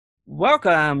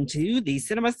Welcome to the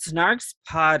Cinema Snarks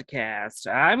podcast.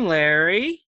 I'm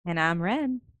Larry, And I'm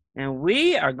Ren. and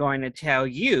we are going to tell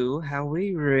you how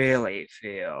we really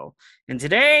feel. And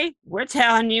today, we're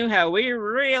telling you how we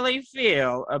really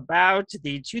feel about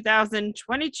the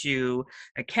 2022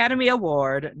 Academy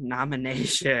Award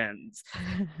nominations.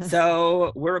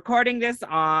 So, we're recording this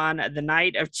on the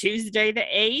night of Tuesday, the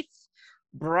 8th.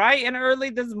 Bright and early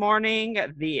this morning,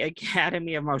 the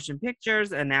Academy of Motion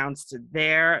Pictures announced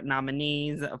their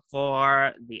nominees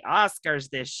for the Oscars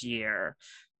this year.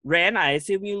 Ren, I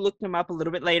assume you looked them up a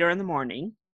little bit later in the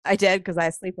morning. I did because I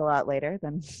sleep a lot later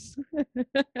than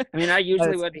I mean, I usually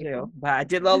most would people. too, but I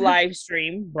did a little live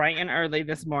stream bright and early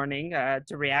this morning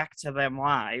to react to them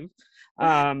live.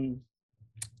 Um,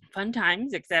 Fun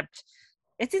times, except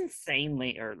it's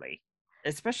insanely early,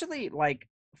 especially like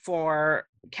for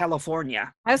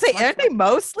California. I would say, aren't they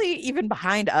mostly even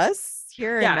behind us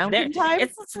here in Yeah, Mountain Time?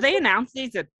 they announced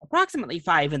these at approximately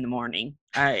 5 in the morning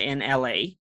in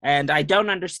LA, and I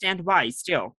don't understand why.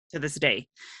 Still to this day,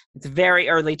 it's a very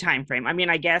early time frame. I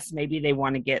mean, I guess maybe they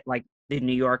want to get like the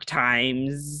New York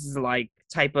Times like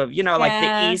type of like the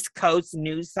Yeah. East Coast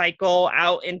news cycle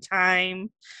out in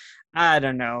time. I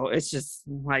don't know. It's just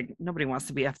like nobody wants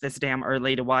to be up this damn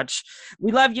early to watch.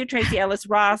 We love you, Tracy Ellis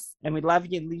Ross, and we love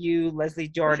you, Leslie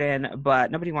Jordan,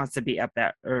 but nobody wants to be up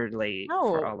that early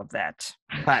for No. all of that.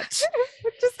 But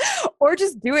Or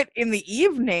just do it in the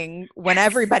evening when yes,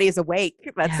 everybody's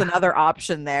awake. That's yeah, another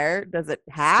option there. Does it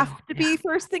have still, to yeah, be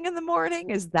first thing in the morning?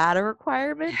 Is that a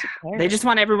requirement? yeah. They just Apparently.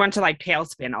 want everyone to like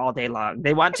tailspin all day long.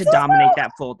 They want to It's dominate also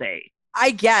that full day.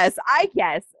 I guess,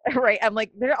 right. I'm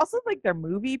like, they're also like they're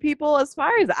movie people. As far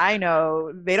as I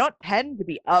know, they don't tend to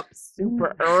be up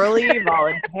super early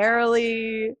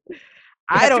voluntarily. They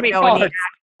I have to don't be know any, forced.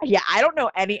 yeah, I don't know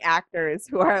any actors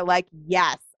who are like,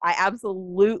 yes, I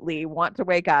absolutely want to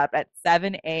wake up at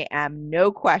 7 a.m.,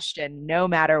 no question, no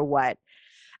matter what.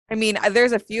 I mean,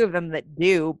 there's a few of them that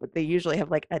do, but they usually have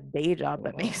like a day job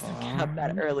that makes them get up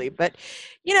that early. But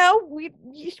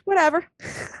whatever.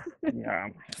 Yeah.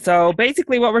 So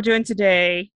basically, what we're doing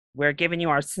today, we're giving you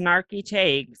our snarky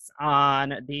takes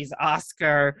on these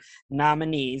Oscar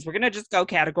nominees. We're going to just go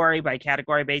category by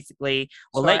category, basically.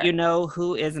 We'll let Sure. you know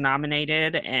who is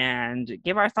nominated and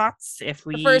give our thoughts if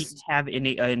The we first, have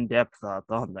any in depth thoughts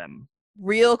on them.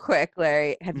 real quick,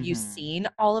 Larry, have you Mhm. seen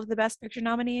all of the Best Picture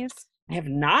nominees? I have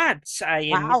not. I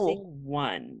am missing Wow.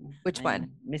 one. Which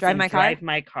one? I'm Drive missing My Car? Drive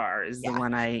My Car is the Yeah.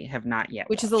 one I have not yet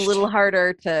Which is a watched. little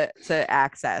harder to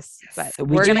access, but So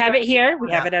we we're do gonna go have it here. We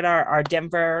one have up. it at our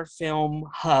Denver film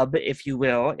hub, if you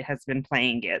will. It has been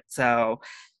playing it. So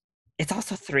it's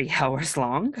also 3 hours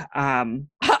long.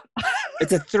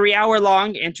 It's a 3 hour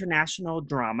long international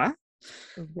drama.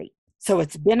 Great. So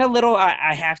it's been a little,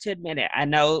 I have to admit it. I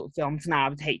know film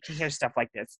snobs hate to hear stuff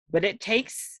like this, but it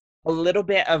takes a little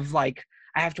bit of like,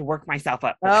 I have to work myself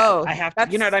up for that. Oh, I have to,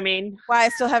 you know what that's I mean? why I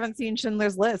still haven't seen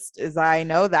Schindler's List, is I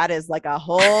know that is like a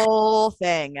whole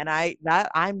thing. And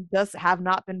I'm just have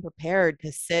not been prepared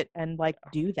to sit and like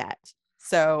do that.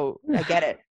 So I get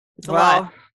it. It's a lot.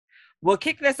 Well, we'll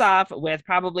kick this off with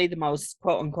probably the most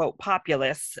quote unquote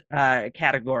populous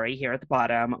category here at the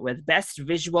bottom with Best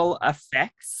Visual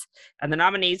Effects. And the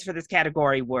nominees for this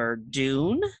category were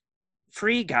Dune,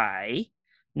 Free Guy,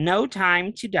 No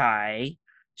Time to Die,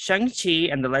 Shang-Chi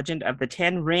and the Legend of the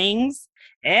Ten Rings,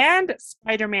 and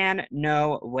Spider Man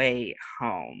No Way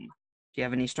Home. Do you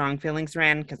have any strong feelings,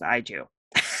 Ren? Because I do.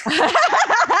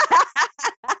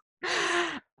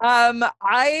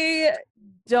 I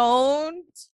don't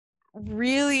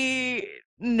really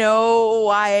know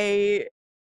why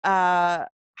uh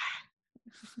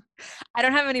I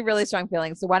don't have any really strong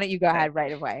feelings, so why don't you go Okay. ahead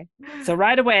right away? So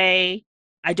right away,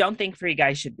 I don't think Free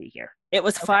Guy should be here. It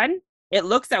was Okay. fun. It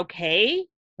looks okay,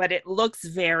 but it looks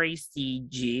very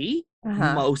CG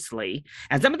Uh-huh. mostly.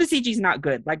 And some of the CG is not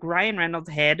good. Like Ryan Reynolds'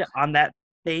 head on that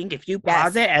thing, if you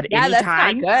pause Yes. it at Yeah, any that's not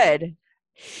time, good.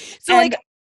 So like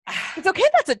and it's okay,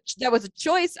 that was a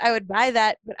choice. I would buy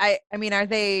that, but I mean, are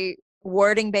they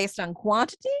awarding based on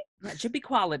quantity? that should be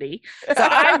quality. So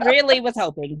I really was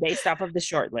hoping, based off of the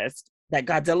short list, that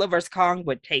Godzilla vs. Kong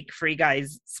would take Free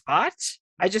Guy's spot.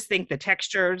 I just think the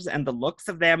textures and the looks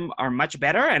of them are much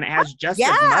better, and it has just as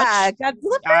much Yeah, Godzilla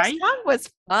vs. eye. Kong was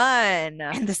fun.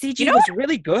 And the You CG know was what?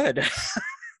 really good.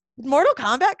 Did Mortal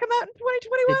Kombat come out in 2021?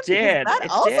 It Because did. that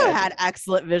It also did. had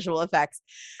excellent visual effects.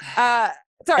 Uh,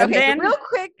 sorry. And Okay, so then real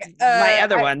quick, my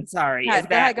other I one, sorry, go is ahead,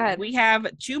 go ahead, that go ahead. we have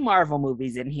two Marvel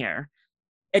movies in here.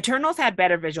 Eternals had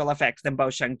better visual effects than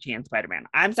both Shang-Chi and Spider-Man.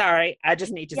 I'm sorry. I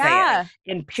just need to say it. Yeah,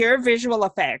 In pure visual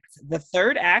effects, the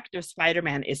third act of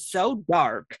Spider-Man is so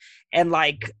dark and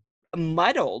like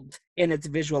muddled in its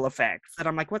visual effects that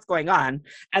I'm like, what's going on?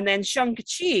 And then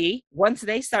Shang-Chi, once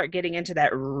they start getting into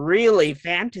that really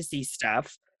fantasy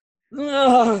stuff,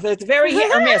 it's very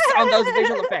hit or miss on those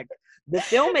visual effects. The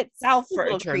film itself for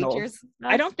Eternals,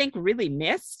 I don't think really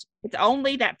missed. It's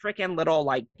only that freaking little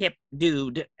like Pip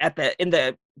dude in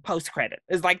the post credit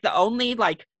is like the only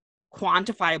like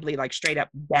quantifiably like straight up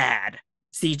bad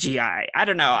CGI. I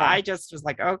don't know. Yeah. I just was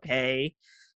like, okay.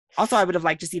 Also, I would have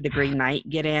liked to see the Green Knight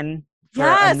get in for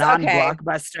a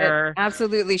non-blockbuster. It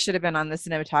absolutely should have been on the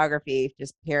cinematography,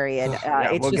 just period.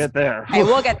 We'll get there. Okay,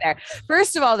 we'll get there.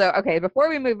 First of all, though, okay, before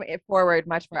we move it forward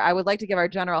much more, I would like to give our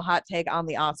general hot take on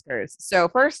the Oscars. So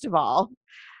first of all,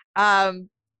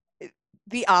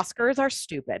 the Oscars are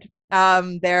stupid.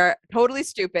 They're totally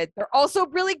stupid. They're also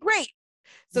really great.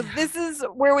 So this is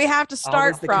where we have to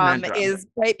start from, is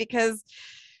right, because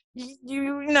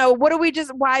you know, why do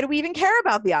we even care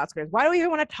about the Oscars? Why do we even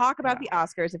want to talk about the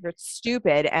Oscars if it's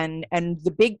stupid? And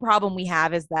the big problem we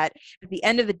have is that at the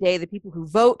end of the day, the people who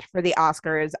vote for the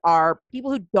Oscars are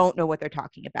people who don't know what they're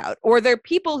talking about, or they're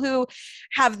people who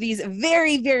have these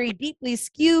very, very deeply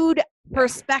skewed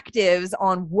perspectives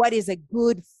on what is a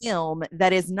good film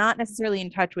that is not necessarily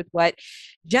in touch with what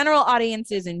general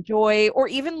audiences enjoy, or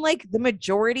even like the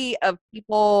majority of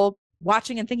people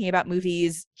watching and thinking about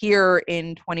movies here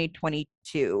in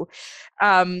 2022.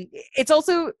 It's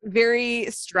also very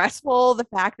stressful, the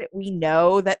fact that we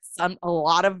know that a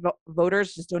lot of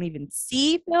voters just don't even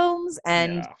see films,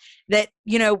 and that,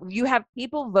 you know, you have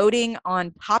people voting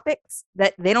on topics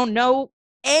that they don't know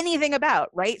anything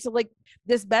about, right? So like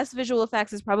this best visual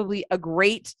effects is probably a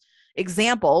great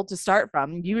example to start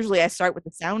from. Usually I start with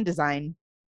the sound design,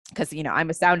 because, you know, I'm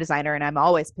a sound designer and I'm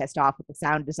always pissed off with the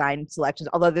sound design selections,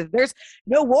 although there's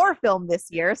no war film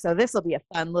this year, so this will be a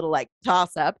fun little like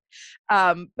toss up.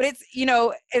 But it's, you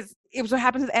know, it's what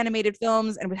happens with animated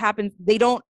films, and what happens, they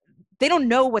don't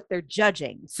know what they're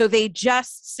judging, so they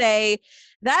just say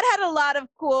that had a lot of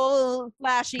cool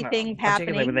flashy things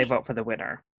happening when they vote for the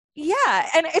winner. Yeah,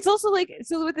 and it's also like,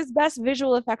 so with this best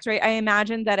visual effects, right, I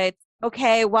imagine that it's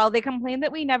okay, well, they complain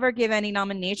that we never give any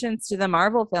nominations to the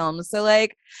Marvel films, so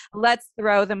like let's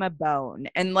throw them a bone.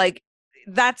 And like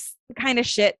that's the kind of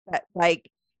shit that like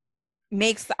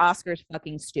makes the Oscars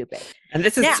fucking stupid. And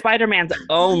this is Spider-Man's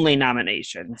only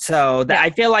nomination, so I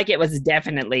feel like it was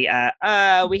definitely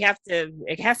it has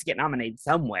to get nominated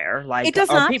somewhere, like, it does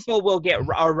not. People will get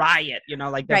a riot, you know,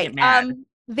 like they'll get mad.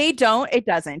 They don't. It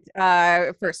doesn't.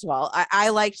 First of all, I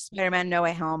liked Spider-Man No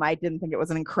Way Home. I didn't think it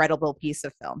was an incredible piece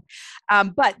of film.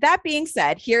 But that being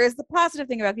said, here is the positive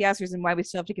thing about the Oscars, and why we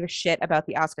still have to give a shit about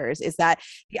the Oscars, is that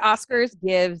the Oscars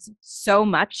gives so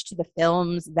much to the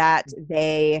films that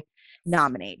they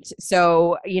nominate.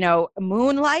 So, you know,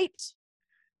 Moonlight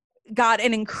got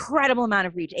an incredible amount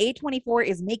of reach. A24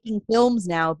 is making films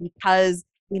now because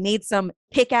we made some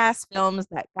kick-ass films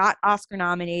that got Oscar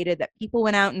nominated, that people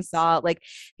went out and saw. Like,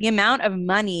 the amount of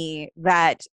money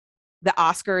that the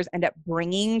Oscars end up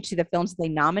bringing to the films that they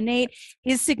nominate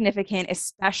is significant,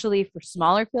 especially for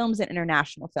smaller films and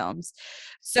international films.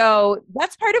 So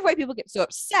that's part of why people get so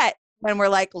upset when we're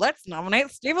like, let's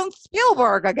nominate Steven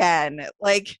Spielberg again.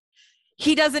 Like,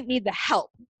 he doesn't need the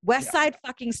help. West Side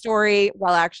fucking Story,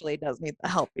 well, actually, it does need the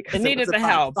help, because it needed the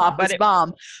help, but it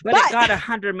got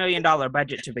 $100 million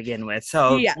budget to begin with.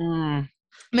 So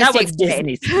that was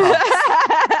Disney's fault.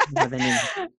 They'll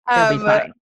be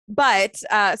fine. But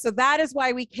so that is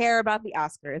why we care about the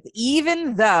Oscars,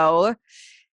 even though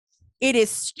it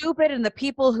is stupid, and the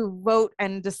people who vote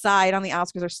and decide on the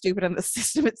Oscars are stupid, and the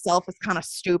system itself is kind of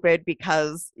stupid,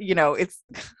 because, you know, it's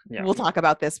we'll talk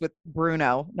about this with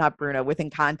with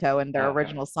Encanto and their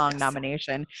original song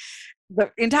nomination. The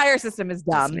entire system is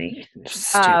dumb.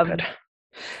 Stupid.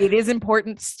 It is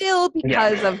important still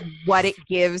because of what it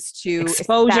gives to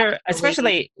exposure,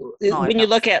 especially when you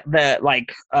look at the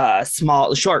like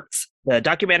small shorts, the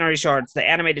documentary shorts, the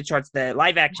animated shorts, the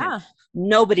live action.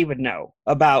 Nobody would know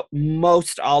about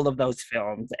all of those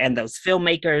films, and those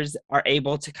filmmakers are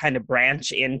able to kind of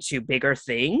branch into bigger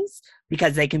things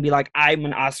because they can be like, I'm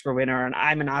an Oscar winner and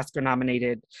I'm an Oscar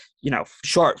nominated, you know,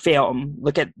 short film.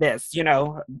 Look at this, you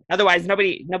know. Otherwise,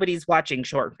 nobody's watching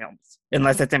short films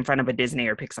unless it's in front of a Disney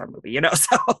or Pixar movie, you know.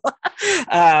 So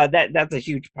that's a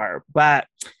huge part.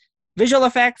 Visual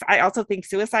effects, I also think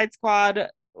Suicide Squad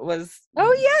was they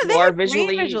more had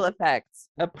visually visual effects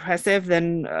oppressive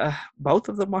than both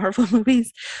of the Marvel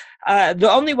movies. The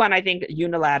only one I think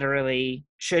unilaterally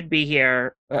should be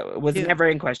here was never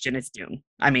in question is Dune.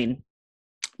 I mean,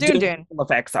 Dune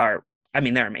effects are, I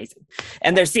mean, they're amazing,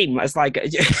 and they're seamless. Like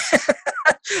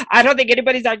I don't think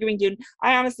anybody's arguing Dune.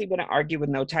 I honestly wouldn't argue with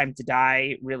No Time to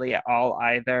Die really at all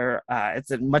either.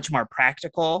 It's a much more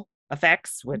practical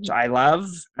effects, which I love.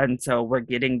 And so we're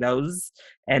getting those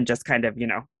and just kind of,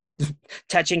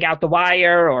 touching out the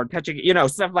wire or touching,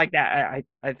 stuff like that.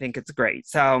 I think it's great.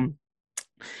 So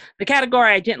the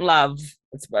category I didn't love,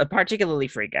 it's particularly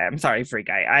Free Guy. I'm sorry, Free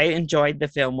Guy. I enjoyed the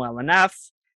film well enough.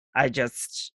 I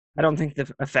don't think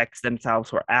the effects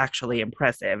themselves were actually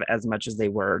impressive as much as they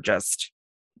were just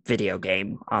video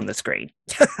game on the screen.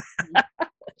 All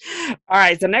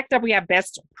right, so next up we have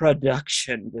Best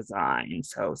Production Design.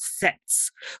 So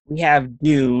sets. We have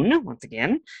Dune, once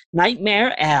again,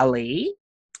 Nightmare Alley,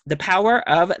 The Power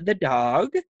of the Dog,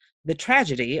 The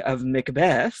Tragedy of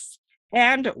Macbeth,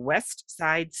 and West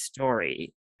Side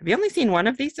Story. Have you only seen one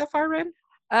of these so far, Ren?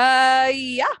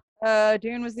 Yeah.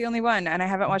 Dune was the only one, and I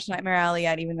haven't watched Nightmare Alley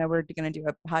yet, even though we're going to do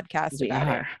a podcast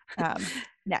about it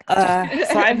next.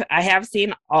 So I have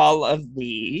seen all of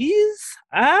these.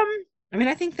 I mean,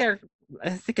 I think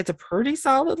it's a pretty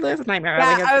solid list. Nightmare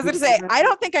Alley. I was going to say, I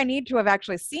don't think I need to have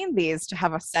actually seen these to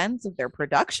have a sense of their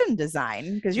production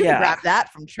design, because you can grab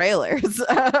that from trailers.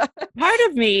 Part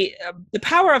of me, The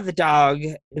Power of the Dog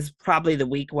is probably the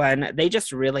weak one. They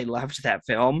just really loved that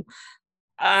film.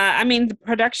 I mean, the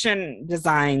production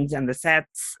designs and the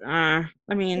sets. I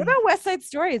mean, what about West Side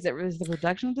Story? Was the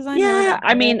production design? Yeah,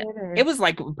 I mean, it was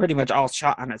like pretty much all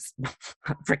shot on a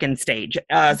freaking stage.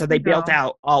 So they built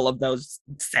out all of those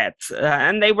sets,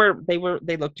 and they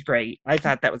looked great. I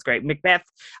thought that was great. Macbeth,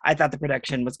 I thought the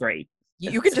production was great.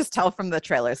 You can just tell from the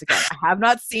trailers again. I have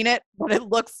not seen it, but it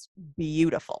looks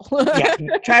beautiful. Yeah,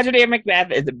 Tragedy of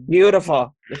Macbeth is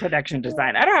beautiful. The production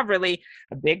design. I don't have really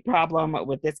a big problem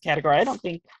with this category. I don't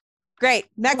think. Great.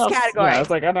 Next category. Yeah, I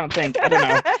was like, I don't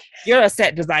know. You're a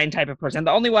set design type of person. The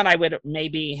only one I would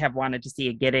maybe have wanted to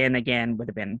see get in again would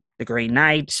have been The Green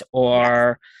Knight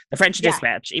or The French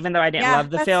Dispatch. Even though I didn't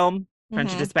love the film,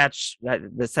 French Dispatch,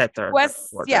 the sets are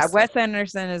Wes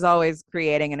Anderson is always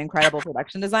creating an incredible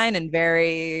production design and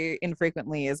very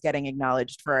infrequently is getting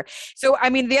acknowledged for. So, I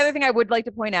mean, the other thing I would like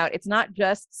to point out, it's not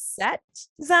just set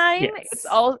design. Yes.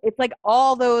 It's like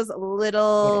all those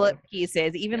little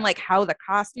pieces, even like how the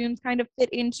costumes kind of fit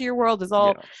into your world is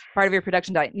all part of your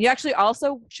production design. You actually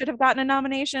also should have gotten a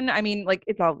nomination. I mean, like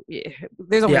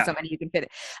there's only so many you can fit.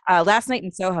 Last Night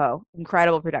in Soho,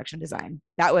 incredible production design.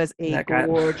 That was a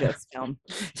gorgeous film.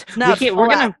 We're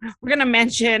gonna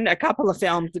mention a couple of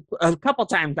films, a couple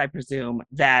times, I presume,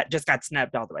 that just got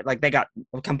snubbed all the way. Like they got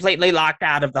completely locked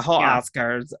out of the whole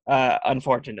Oscars,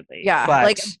 unfortunately. Yeah,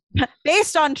 like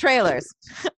based on trailers,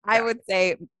 I would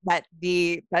say that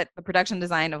the production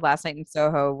design of Last Night in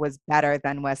Soho was better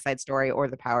than West Side Story or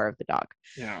The Power of the Dog.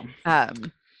 Yeah.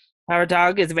 Power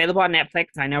Dog is available on Netflix.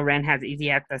 I know Ren has easy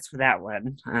access for that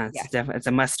one. It's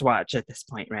a must watch at this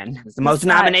point, Ren. It's the most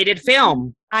nominated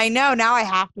film. I know. Now I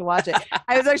have to watch it.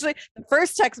 I was actually, the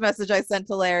first text message I sent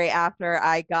to Larry after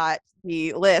I got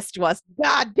the list was,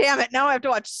 God damn it, now I have to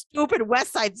watch stupid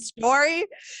West Side Story.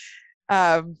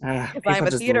 I'm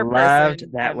a theater loved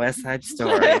person. That West Side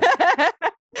Story.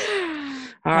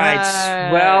 All right.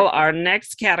 Well, our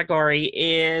next category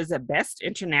is Best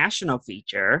International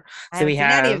Feature. So we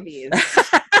have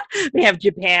we have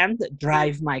Japan's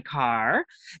Drive My Car,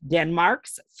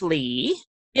 Denmark's Flee,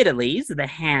 Italy's The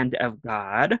Hand of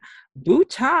God,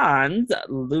 Bhutan's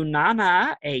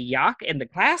Lunana, A Yak in the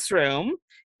Classroom,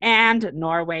 and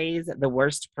Norway's The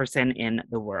Worst Person in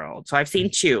the World. So I've seen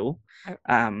two.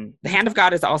 The Hand of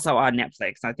God is also on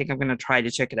Netflix. I think I'm going to try to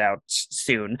check it out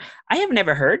soon. I have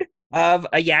never heard of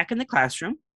A Yak in the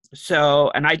Classroom.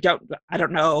 So, and I don't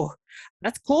know.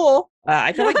 That's cool.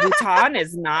 I feel like Bhutan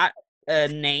is not a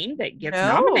name that gets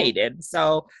nominated.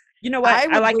 So, you know what?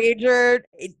 I would wager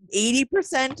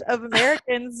 80% of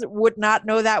Americans would not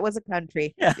know that was a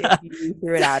country if you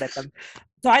threw it out at them.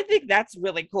 So I think that's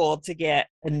really cool to get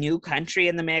a new country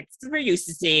in the mix. We're used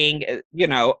to seeing,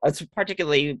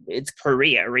 particularly it's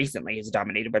Korea recently is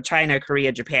dominated, but China,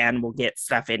 Korea, Japan will get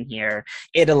stuff in here.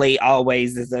 Italy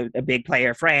always is a big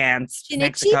player. France,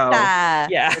 Mexico.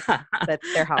 Yeah.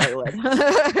 That's their Hollywood.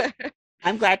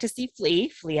 I'm glad to see Flee.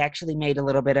 Flee actually made a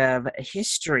little bit of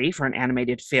history for an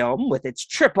animated film with its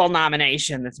triple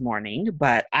nomination this morning,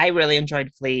 but I really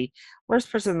enjoyed Flee.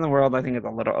 Worst Person in the World, I think, is a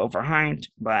little overhyped,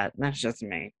 but that's just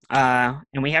me.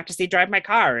 And we have to see Drive My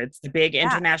Car. It's the big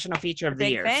international feature of the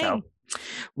year. Thing. So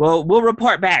we'll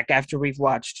report back after we've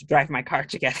watched Drive My Car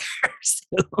together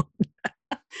soon.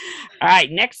 All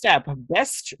right, next up,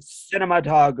 Best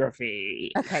Cinematography.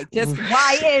 Okay, just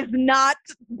why is not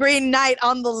Green Knight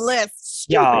on the list?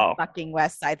 Stupid fucking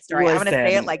West Side Story. I'm going to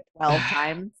say it like 12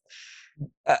 times.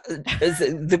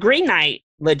 The Green Knight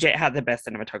legit had the best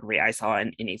cinematography I saw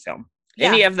in any film. Yeah,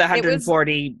 Any of the it was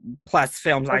 140 plus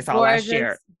films I saw last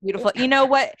year. Beautiful. You know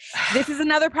what? This is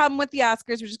another problem with the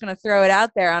Oscars. We're just going to throw it out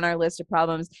there on our list of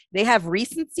problems. They have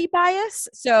recency bias.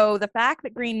 So the fact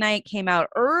that Green Knight came out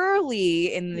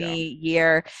early in the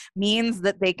year means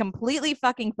that they completely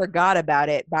fucking forgot about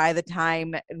it by the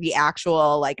time the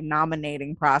actual like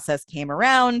nominating process came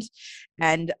around.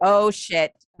 And oh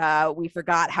shit, we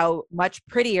forgot how much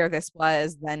prettier this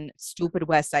was than stupid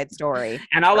West Side Story.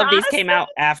 And all of these came out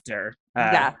after.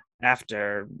 Yeah.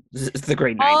 After the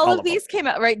Green Knight. All of these came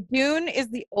out, right? Dune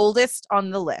is the oldest on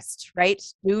the list, right?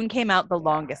 Dune came out the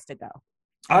longest ago.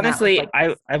 Honestly,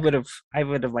 like I would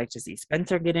have liked to see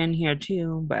Spencer get in here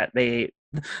too, but they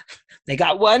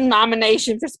got one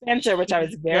nomination for Spencer, which I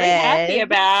was very happy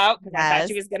about because I thought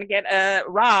she was going to get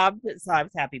robbed, so I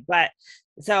was happy. But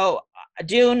so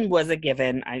Dune was a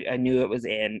given. I knew it was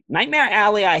in. Nightmare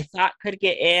Alley, I thought could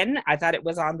get in. I thought it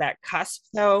was on that cusp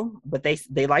though, but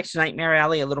they liked Nightmare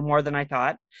Alley a little more than I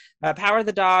thought. Power of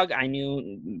the Dog, I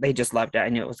knew they just loved it. I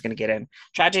knew it was going to get in.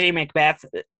 Tragedy Macbeth,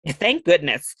 thank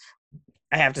goodness.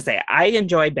 I have to say, I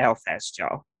enjoy Belfast,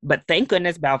 y'all. But thank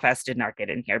goodness Belfast did not get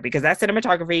in here because that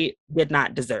cinematography did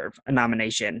not deserve a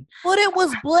nomination. But it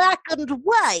was black and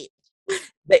white.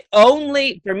 The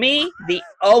only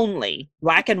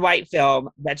black and white film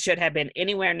that should have been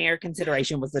anywhere near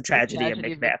consideration was the Tragedy of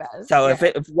Macbeth. So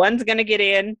if one's going to get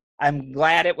in, I'm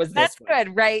glad it was that's this one.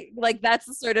 Good, right? Like that's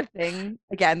the sort of thing,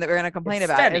 again, that we're going to complain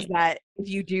about is that if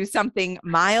you do something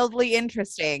mildly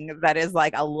interesting that is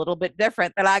like a little bit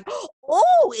different, they're like,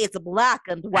 oh, it's black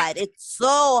and white. It's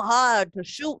so hard to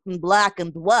shoot in black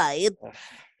and white.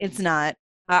 It's not.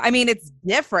 I mean, it's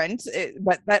different,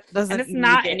 but that doesn't. And it's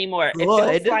not anymore. Good.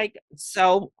 It feels like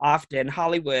so often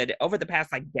Hollywood over the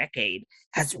past like decade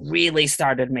has really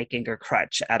started making a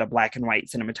crutch out of black and white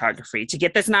cinematography to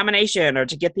get this nomination or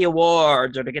to get the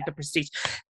awards or to get the prestige.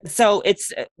 So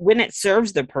it's when it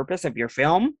serves the purpose of your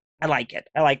film, I like it.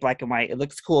 I like black and white. It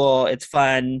looks cool. It's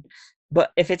fun.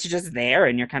 But if it's just there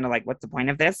and you're kind of like, what's the point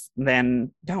of this?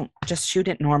 Then don't just shoot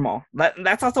it normal.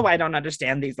 That's also why I don't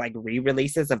understand these like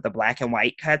re-releases of the black and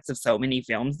white cuts of so many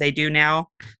films they do now.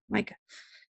 Like,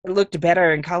 it looked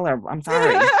better in color. I'm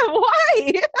sorry.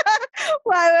 Why?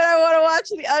 Why would I want to watch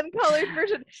the uncolored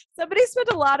version? Somebody spent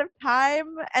a lot of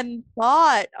time and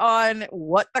thought on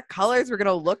what the colors were going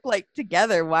to look like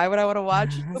together. Why would I want to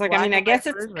watch? I was like, I mean, I guess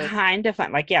it's kind of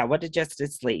fun. Like, yeah, what did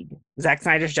Justice League? Zack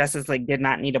Snyder's Justice League did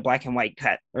not need a black and white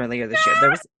cut earlier this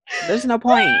year. There's no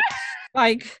point.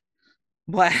 Like,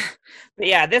 but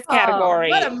yeah, this category.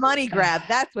 What a money grab.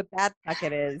 That's what that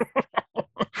bucket is.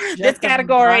 This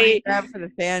category grab for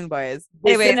the fanboys.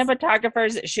 The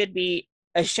cinematographers should be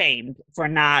ashamed for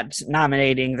not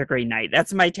nominating the Green Knight.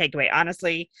 That's my takeaway.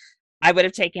 Honestly, I would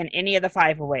have taken any of the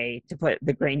 5 away to put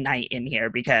the Green Knight in here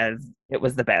because it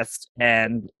was the best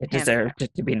and it deserved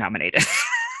to be nominated.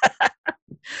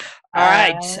 All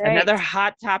right. Another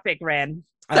hot topic, Ren.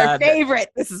 It's our favorite.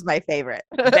 This is my favorite.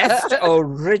 Best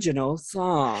original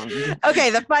song. Okay,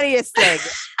 the funniest thing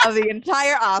of the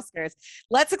entire Oscars.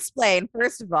 Let's explain.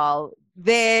 First of all,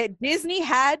 Disney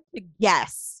had to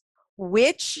guess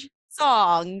which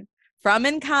song from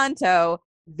Encanto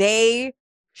they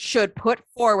should put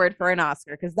forward for an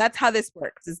Oscar, because that's how this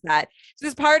works. Is that so? This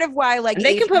is part of why, like, and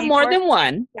they can put more than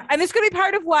one. Yeah, and it's going to be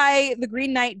part of why the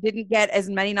Green Knight didn't get as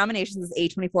many nominations as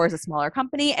A24 is a smaller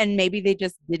company, and maybe they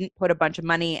just didn't put a bunch of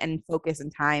money and focus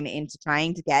and time into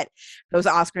trying to get those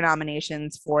Oscar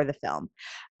nominations for the film.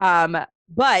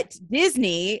 But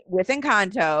Disney with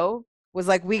Encanto was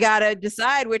like, we got to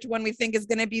decide which one we think is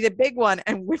going to be the big one,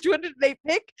 and which one did they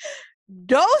pick?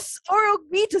 Dos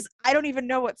Oruguitas. I don't even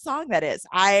know what song that is.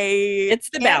 It's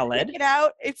the ballad. It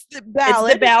out. It's the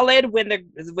ballad. It's the ballad when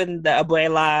the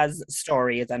abuela's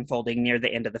story is unfolding near the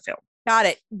end of the film. Got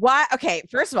it. Why? Okay.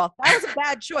 First of all, that was a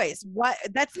bad choice. What?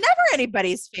 That's never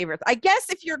anybody's favorite. I guess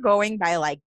if you're going by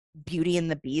like Beauty and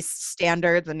the Beast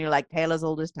standards, and you're like Tale as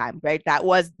Old as Time, right? That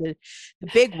was the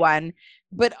big one.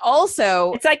 But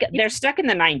also, it's like they're stuck in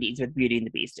the 90s with Beauty and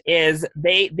the Beast. Is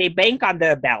they bank on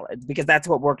the ballads because that's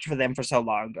what worked for them for so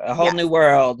long. A Whole New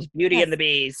World, Beauty and the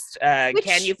Beast,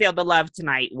 Can You Feel the Love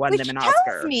Tonight won them an Oscar.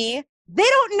 Tells me they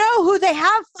don't know who they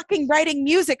have fucking writing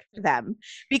music for them,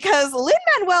 because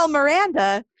Lin-Manuel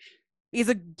Miranda is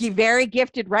a very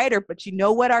gifted writer, but you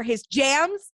know what are his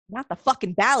jams? Not the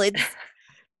fucking ballads.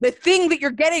 The thing that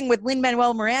you're getting with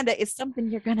Lin-Manuel Miranda is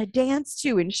something you're gonna dance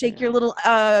to and shake your little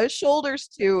shoulders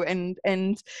to,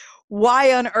 and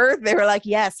why on earth they were like,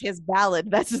 yes, his ballad,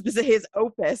 that's his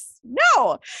opus.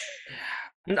 No,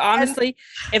 And And honestly,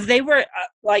 if they were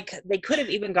like, they could have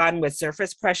even gone with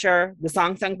Surface Pressure, the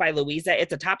song sung by Louisa.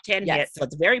 It's a top 10 hit, yes, so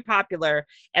it's very popular.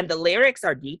 And the lyrics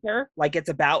are deeper, like it's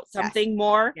about yes, something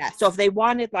more. yes. So if they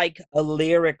wanted like a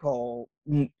lyrical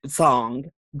song,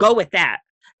 go with that.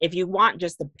 If you want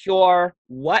just the pure,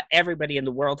 what everybody in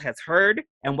the world has heard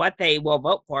and what they will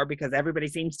vote for, because everybody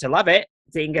seems to love it,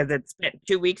 seeing as it's spent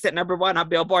 2 weeks at #1 on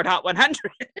Billboard Hot 100.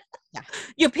 Yeah.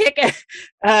 You pick it.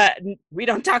 We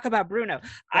don't talk about Bruno.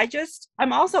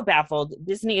 I'm also baffled.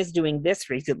 Disney is doing this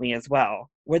recently as well,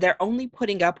 where they're only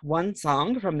putting up one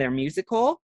song from their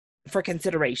musical for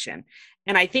consideration.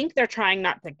 And I think they're trying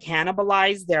not to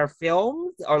cannibalize their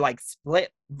films or like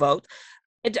split votes.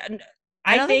 It,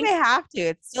 I I don't think think they have to.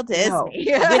 It's still no. Disney.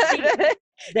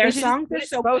 Their They should just songs are put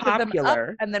so both of them up,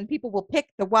 popular. and then people will pick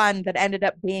the one that ended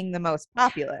up being the most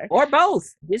popular. Or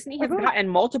both. Disney Or has both. gotten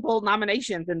multiple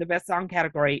nominations in the best song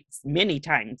category many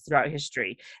times throughout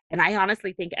history. And I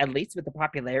honestly think, at least with the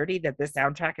popularity that this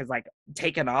soundtrack is like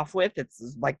taken off with,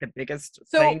 it's like the biggest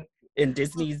thing in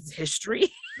Disney's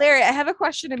history. Larry, I have a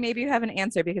question, and maybe you have an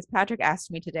answer because Patrick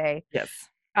asked me today. Yes.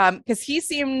 Because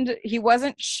he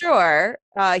wasn't sure.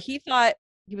 He thought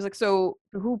he was like, so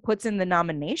who puts in the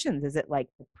nominations? Is it like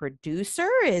the producer?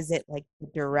 Is it like the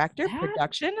director,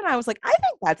 production? And I was like, I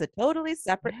think that's a totally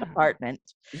separate department.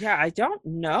 Yeah, I don't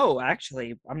know.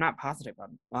 Actually, I'm not positive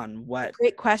on what.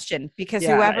 Great question, because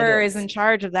Yeah, whoever it is in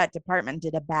charge of that department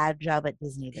did a bad job at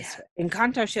Disney this year.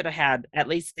 Encanto should have had at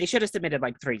least, they should have submitted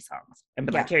like 3 songs and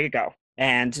been like, Yeah. here you go.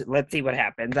 And let's see what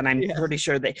happens. And I'm Yeah. pretty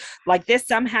sure they like this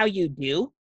somehow you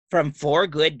do from 4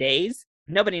 Good Days.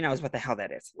 Nobody knows what the hell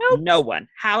that is. Nope. No one.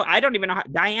 How I don't even know how.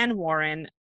 Diane Warren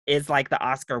is like the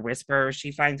Oscar whisperer.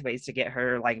 She finds ways to get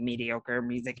her like mediocre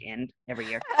music in every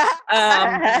year.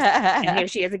 And here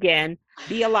she is again.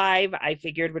 Be Alive, I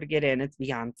figured would get in. It's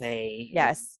Beyonce.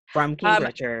 Yes. From King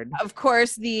Richard. Of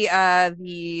course, the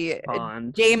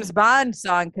Bond. James Bond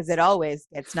song, because it always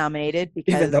gets nominated,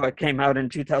 because even though it came out in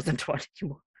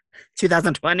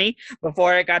 2020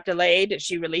 before it got delayed,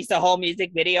 she released a whole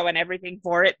music video and everything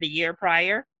for it the year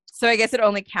prior. So I guess it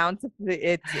only counts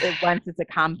if once it's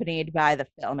accompanied by the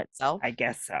film itself. I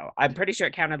guess so. I'm pretty sure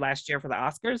it counted last year for the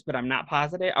Oscars, but I'm not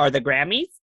positive, or the Grammys,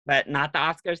 but not the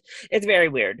Oscars. It's very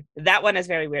weird. That one is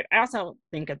very weird. I also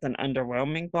think it's an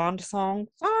underwhelming Bond song.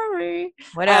 Sorry.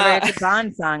 Whatever, it's a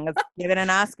Bond song. Let's give it an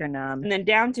Oscar nom. And then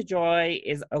Down to Joy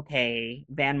is okay.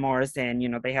 Van Morrison,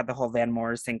 they had the whole Van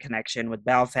Morrison connection with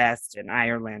Belfast and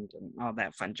Ireland and all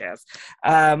that fun jazz.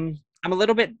 I'm a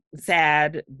little bit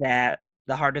sad that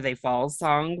the Harder They Fall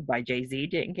song by Jay-Z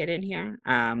didn't get in here.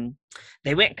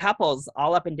 They went couples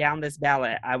all up and down this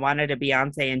ballot. I wanted a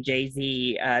Beyonce and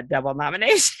Jay-Z double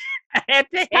nomination.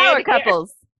 Power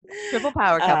couples. Triple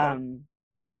power couple.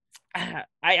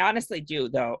 I honestly do,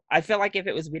 though. I feel like if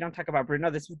it was We Don't Talk About Bruno,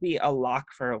 this would be a lock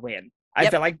for a win. Yep. I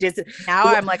feel like Disney. Now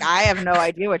I'm like, I have no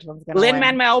idea which one's going to win.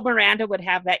 Lin-Manuel Miranda would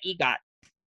have that EGOT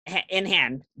in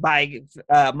hand by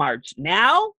March.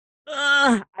 Now,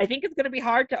 I think it's going to be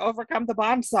hard to overcome the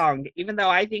Bond song, even though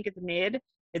I think it's mid.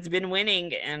 It's been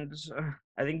winning, and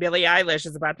I think Billie Eilish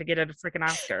is about to get a freaking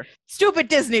Oscar. Stupid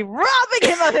Disney robbing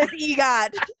him of his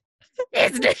EGOT.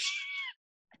 Disney.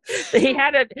 He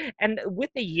had it, and with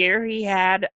the year he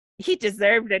had, he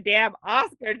deserved a damn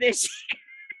Oscar this year.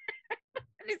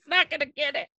 And he's not gonna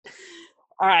get it.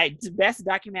 All right, best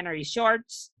documentary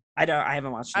shorts. I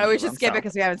haven't watched. I always just skip it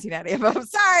because we haven't seen any of them.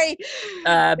 Sorry.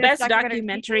 Best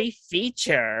documentary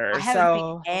feature. I haven't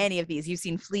seen any of these. You've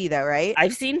seen Flea though, right?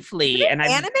 I've seen Flea, and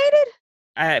animated.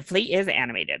 Flea is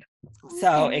animated.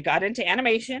 So it got into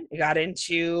animation, it got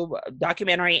into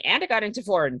documentary, and it got into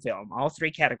foreign film, all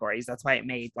 3 categories. That's why it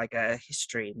made like a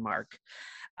history mark.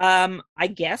 I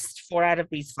guessed 4 out of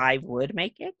these 5 would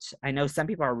make it. I know some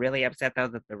people are really upset though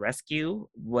that The Rescue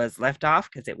was left off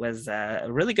because it was a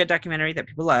really good documentary that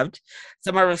people loved.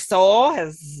 Summer of Soul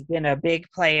has been a big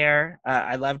player.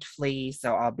 I loved Flea,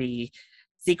 so I'll be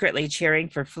secretly cheering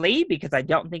for Flea because I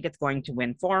don't think it's going to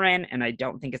win foreign, and I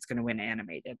don't think it's going to win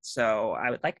animated. So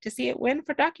I would like to see it win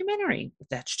for documentary, but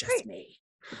that's just me.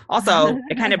 Also,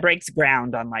 it kind of breaks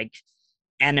ground on like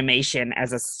animation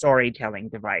as a storytelling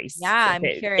device. Yeah, I'm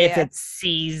curious.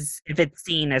 If it's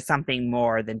seen as something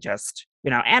more than just,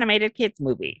 animated kids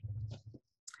movie.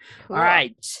 Cool. All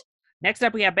right. Next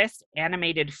up, we have Best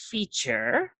Animated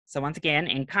Feature. So once again,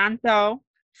 Encanto,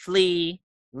 Flea,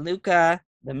 Luca,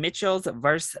 The Mitchells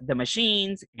vs. the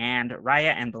Machines, and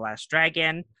Raya and the Last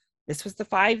Dragon. this was the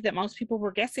five that most people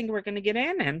were guessing were going to get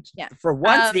in, and Yeah. for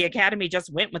once, the Academy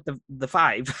just went with the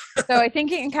five. So I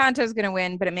think Encanto is going to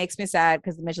win, but it makes me sad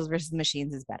because The Mitchells versus the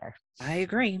Machines is better. I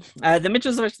agree. The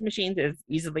Mitchells vs. Machines is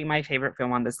easily my favorite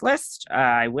film on this list.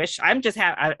 I wish I'm just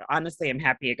honestly, I'm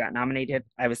happy it got nominated.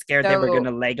 I was scared they were going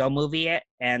to Lego movie it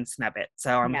and snub it,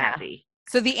 so I'm happy.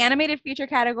 So the animated feature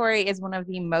category is one of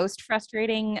the most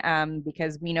frustrating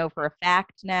because we know for a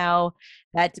fact now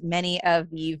that many of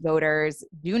the voters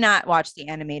do not watch the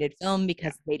animated film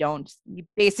because they don't,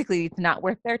 basically it's not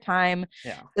worth their time.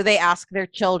 Yeah. So they ask their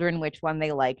children which one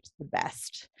they liked the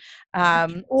best.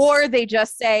 Or they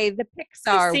just say the Pixar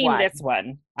I've seen this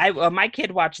one. My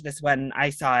kid watched this one. I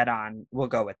saw it on. We'll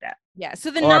go with that. Yeah.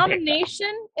 So the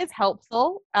nomination is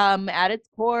helpful at its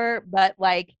core, but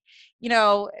like, you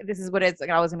know, this is what it's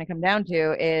always going to come down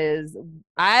to is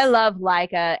I love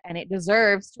Laika and it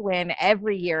deserves to win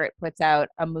every year it puts out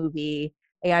a movie,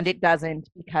 and it doesn't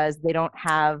because they don't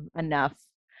have enough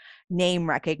name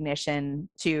recognition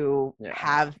to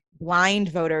have blind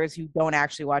voters who don't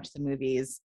actually watch the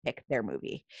movies pick their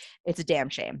movie. It's a damn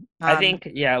shame. I think,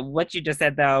 what you just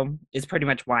said though is pretty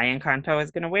much why Encanto is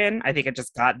going to win. I think it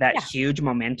just got that huge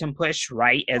momentum push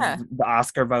right as the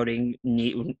Oscar voting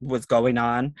was going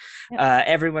on.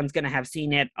 Everyone's going to have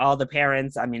seen it. All the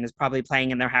parents, I mean, is probably playing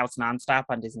in their house nonstop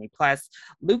on Disney Plus.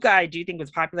 Luca, I do think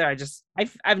was popular.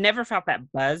 I've never felt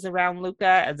that buzz around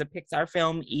Luca as a Pixar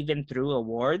film, even through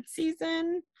awards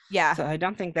season. Yeah. So I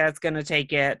don't think that's going to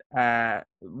take it.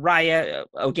 Raya,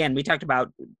 again, we talked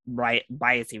about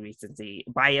bias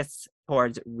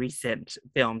towards recent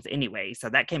films anyway. So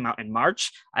that came out in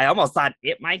March. I almost thought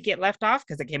it might get left off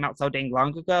because it came out so dang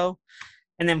long ago.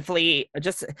 And then Flea,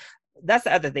 that's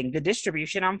the other thing. The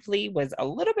distribution on Flea was a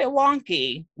little bit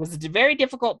wonky. Was very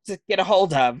difficult to get a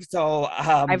hold of. So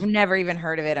I've never even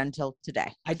heard of it until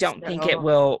today. I don't think it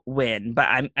will win, but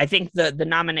I think the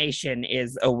nomination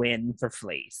is a win for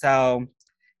Flea. So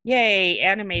yay,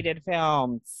 animated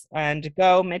films, and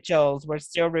go Mitchells. We're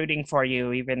still rooting for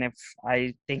you, even if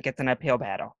I think it's an uphill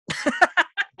battle.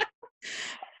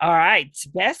 All right,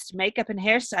 best makeup and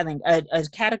hairstyling, a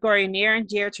category near and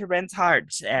dear to Ren's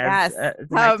heart as the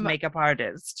next makeup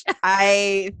artist.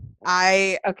 Okay,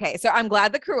 so I'm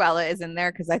glad that Cruella is in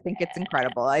there because I think it's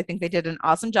incredible. I think they did an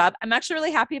awesome job. I'm actually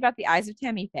really happy about The Eyes of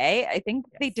Tammy Faye. I think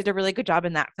they did a really good job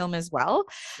in that film as well.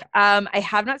 I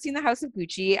have not seen The House of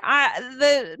Gucci.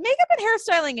 The makeup and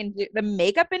hairstyling the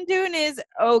makeup in Dune is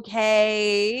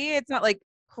okay. It's not like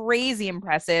crazy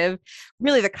impressive.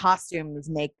 Really, the costumes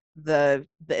make the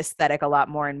aesthetic a lot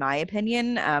more, in my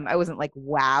opinion. I wasn't like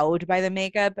wowed by the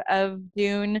makeup of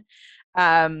Dune.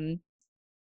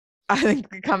 I think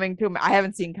I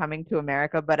haven't seen Coming to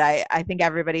America, but I think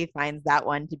everybody finds that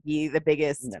one to be the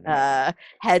biggest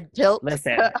head tilt.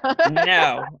 Listen,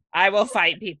 no, I will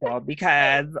fight people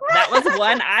because that was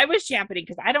one I was championing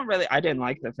because I didn't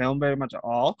like the film very much at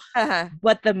all.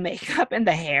 But the makeup and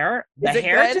the hair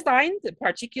designs,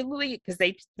 particularly because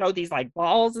they throw these like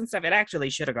balls and stuff, it actually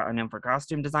should have gotten in for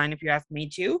costume design if you ask me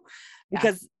too.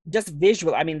 Because just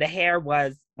visual, I mean, the hair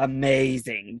was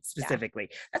amazing specifically.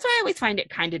 That's why I always find it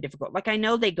kind of difficult. Like, I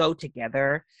know they go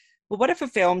together, but what if a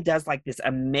film does like this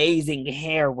amazing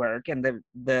hair work and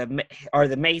the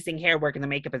amazing hair work and the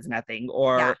makeup is nothing,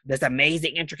 or this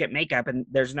amazing intricate makeup and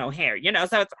there's no hair,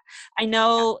 so I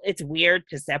know it's weird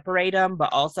to separate them,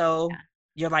 but also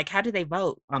you're like, how do they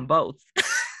vote on both?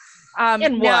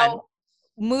 In one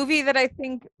movie that I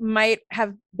think might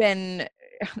have been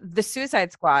The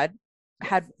Suicide Squad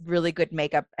had really good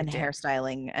makeup and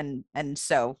hairstyling, and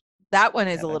so that one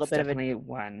is a little bit of a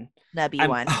nubby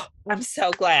one. I'm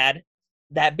so glad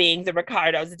that being the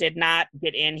Ricardos did not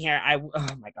get in here. Oh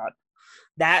my god,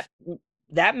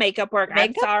 that makeup work.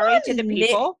 I'm sorry to the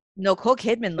people. Nicole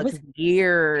Kidman looks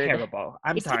weird. Terrible.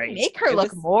 I'm sorry. Make her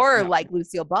look more like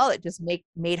Lucille Ball. It just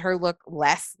made her look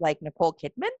less like Nicole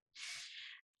Kidman.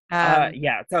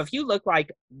 So if you look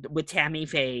like with Tammy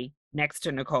Faye next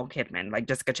to Nicole Kidman, like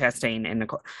Jessica Chastain and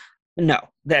Nicole,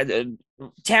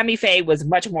 Tammy Faye was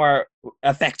much more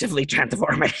effectively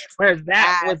transformative, whereas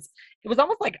it was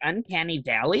almost like Uncanny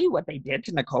Valley what they did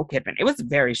to Nicole Kidman. It was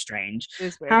very strange.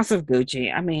 House of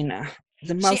Gucci. I mean,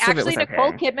 Nicole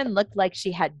Kidman looked like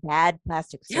she had bad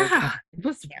plastic surgery. Yeah, it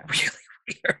was really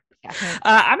weird.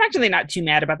 I'm actually not too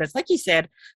mad about this. Like you said,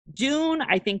 Dune,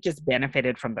 I think, just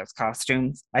benefited from those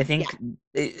costumes. I think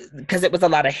because it was a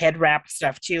lot of head wrap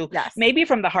stuff too. Yes. Maybe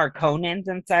from the Harkonnens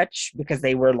and such, because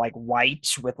they were like white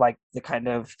with like the kind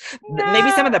of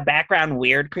maybe some of the background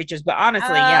weird creatures. But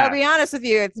honestly, I'll be honest with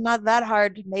you, it's not that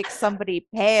hard to make somebody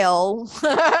pale.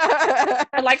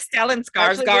 I like Stellan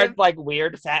Skarsgård's like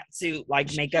weird fat suit,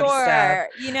 like makeup stuff.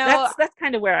 You know, that's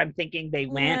kind of where I'm thinking they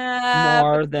went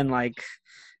more than like,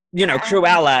 you know,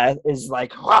 Cruella is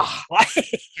like,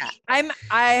 I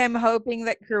am hoping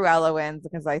that Cruella wins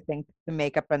because I think the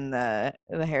makeup and the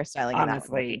hairstyling.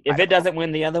 Honestly, if it doesn't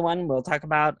win the other one, we'll talk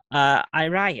about I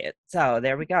Riot. So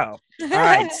there we go. All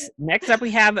right. Next up,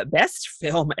 we have Best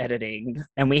Film Editing,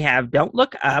 and we have Don't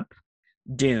Look Up,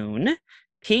 Dune,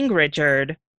 King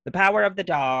Richard, The Power of the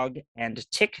Dog, and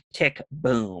Tick Tick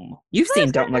Boom. You've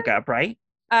seen Don't Look Up, right?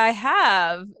 I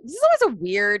have. This is always a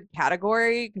weird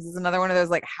category because it's another one of those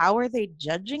like, how are they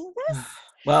judging this?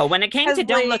 Well, when it came to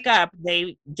Don't Look Up,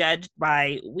 they judged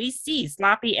by we see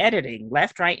sloppy editing,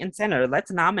 left, right, and center.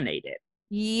 Let's nominate it.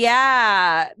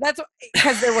 Yeah, that's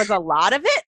because there was a lot of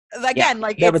it. Again,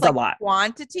 like there was a lot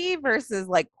quantity versus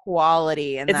like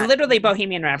quality, and it's literally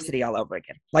Bohemian Rhapsody all over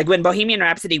again. Like when Bohemian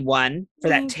Rhapsody won for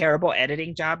that terrible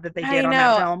editing job that they did on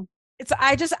that film.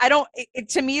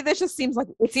 To me, this just seems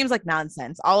like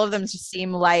nonsense. All of them just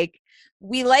seem like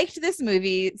we liked this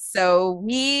movie, so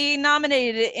we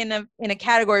nominated it in a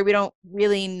category we don't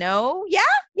really know.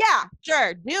 Yeah,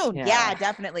 sure. Dune. Yeah,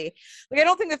 definitely. Like, I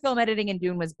don't think the film editing in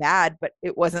Dune was bad, but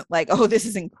it wasn't like, oh, this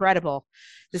is incredible.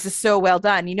 This is so well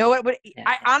done. You know what?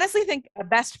 I honestly think a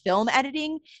best film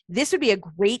editing, this would be a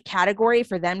great category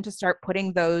for them to start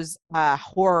putting those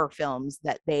horror films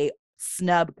that they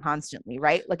snub constantly,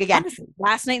 right? Like again,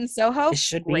 Last Night in Soho, it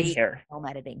should be here. Film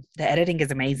editing. The editing is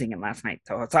amazing in Last Night in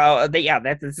Soho. So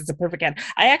this is a perfect end.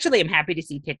 I actually am happy to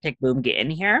see Tick Tick Boom get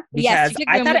in here because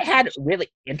I thought it had really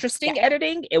interesting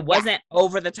editing. It wasn't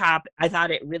over the top. I thought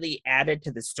it really added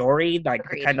to the story, like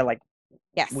kind of like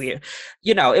weird.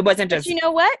 You know, it wasn't just. But you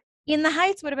know what? In the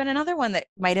Heights would have been another one that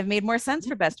might have made more sense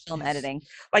for best film editing.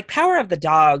 Like Power of the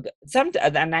Dog,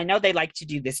 and I know they like to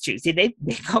do this too. See, they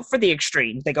go for the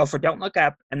extremes. They go for Don't Look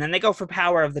Up, and then they go for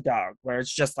Power of the Dog, where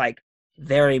it's just like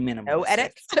very minimal. No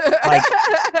edits. Like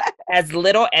as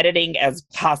little editing as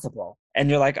possible. And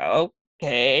you're like,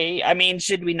 okay. I mean,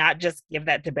 should we not just give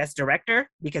that to Best Director?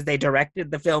 Because they directed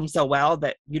the film so well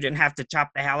that you didn't have to chop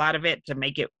the hell out of it to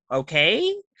make it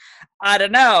okay? I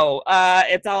don't know.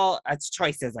 It's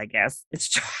choices, I guess. It's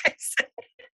choices.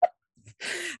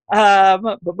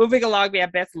 But moving along, we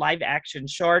have Best Live Action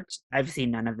Short. I've seen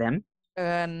none of them.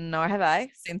 Nor have I.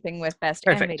 Same thing with Best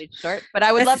Animated Short. But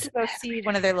I would love to go see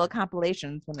one of their little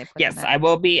compilations when they put them out. I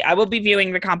will be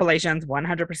viewing the compilations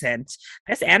 100%.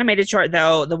 Best Animated Short,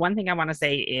 though, the one thing I want to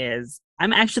say is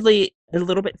I'm actually a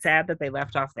little bit sad that they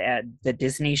left off the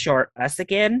Disney short Us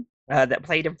Again that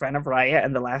played in front of Raya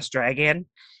and the Last Dragon.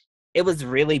 It was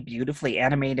really beautifully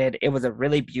animated. It was a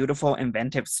really beautiful,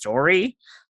 inventive story.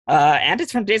 And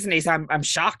it's from Disney, so I'm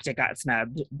shocked it got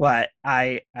snubbed, but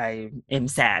I am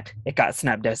sad it got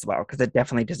snubbed as well because it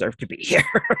definitely deserved to be here.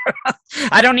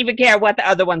 I don't even care what the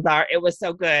other ones are. It was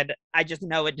so good. I just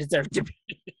know it deserved to be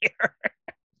here.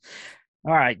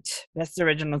 All right. Best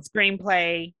Original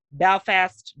Screenplay,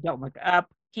 Belfast, Don't Look Up,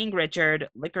 King Richard,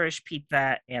 Licorice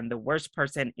Pizza, and The Worst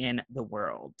Person in the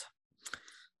World.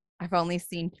 I've only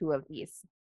seen 2 of these.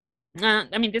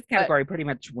 I mean, this category pretty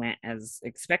much went as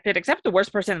expected, except The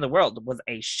Worst Person in the World was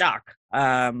a shock.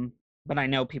 But I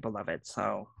know people love it,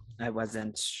 so I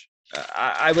wasn't.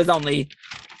 I was only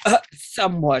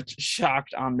somewhat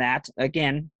shocked on that.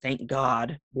 Again, thank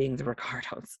God, being the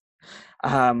Ricardos,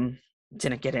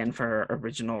 didn't get in for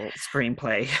original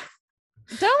screenplay.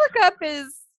 Don't Look Up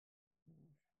is.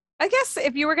 I guess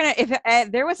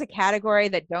if there was a category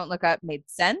that Don't Look Up made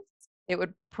sense, it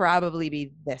would probably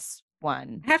be this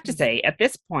one. I have to say, at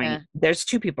this point, there's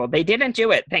 2 people. They didn't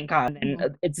do it, thank God.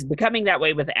 And it's becoming that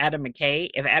way with Adam McKay.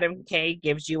 If Adam McKay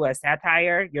gives you a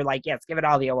satire, you're like, yes, give it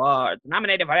all the awards.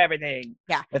 Nominated for everything.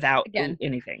 Yeah. Without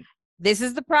anything. This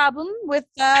is the problem with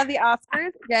the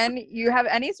Oscars. Again, you have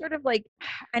any sort of like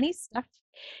any stuff.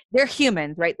 They're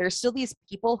humans, right? There's still these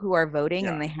people who are voting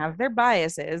and they have their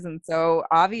biases. And so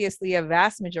obviously a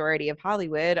vast majority of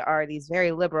Hollywood are these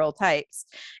very liberal types.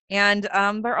 And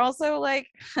they're also like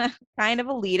kind of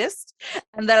elitist.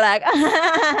 And they're like,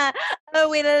 oh,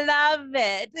 we love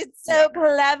it. It's so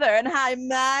clever and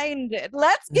high-minded.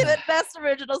 Let's give it Best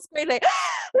Original Screenplay.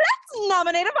 Let's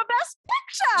nominate it for Best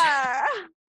Picture.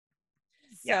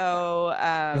 So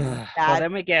Well,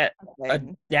 then we get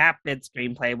thing. adapted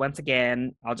screenplay. Once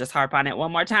again, I'll just harp on it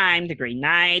one more time. The Green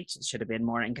Knight should have been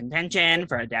more in contention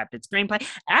for adapted screenplay,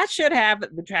 as should have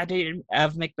The Tragedy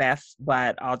of Macbeth,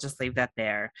 but I'll just leave that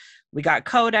there. We got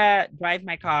Coda, Drive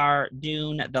My Car,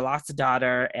 Dune, The Lost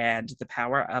Daughter, and The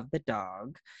Power of the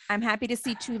Dog. I'm happy to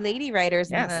see two lady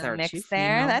writers in the mix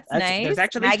there. Female. That's nice. There's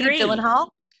actually Maggie three. Gyllenhaal,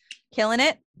 killing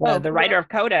it. The writer of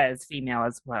Coda is female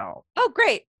as well. Oh,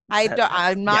 great.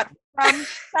 I'm not from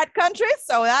that country,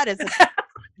 so that is a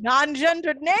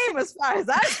non-gendered name as far as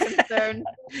I'm concerned.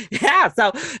 Yeah,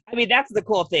 so I mean that's the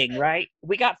cool thing, right?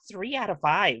 We got 3 out of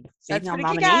 5 female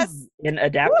nominees in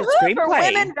adapted screenplay for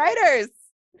women writers.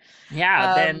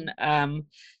 Yeah, then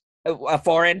a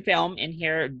foreign film in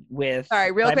here with.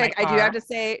 Sorry, real quick, I do have to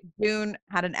say, Dune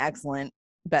had an excellent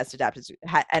best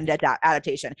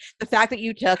adaptation. The fact that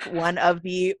you took one of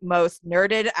the most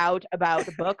nerded out about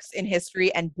the books in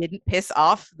history and didn't piss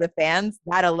off the fans,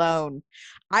 that alone,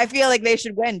 I feel like they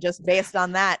should win just based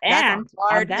on that. And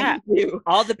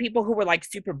all the people who were like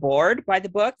super bored by the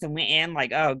books and went in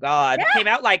like, oh god, came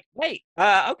out like, wait,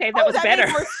 okay, that was better.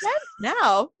 Makes more sense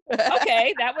now.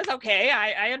 Okay, that was okay.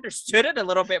 I understood it a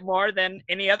little bit more than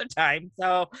any other time.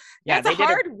 So yeah, it's a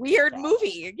hard, weird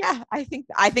movie. Yeah, I think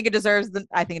it deserves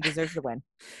the win.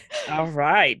 All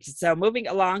right. So moving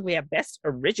along, we have Best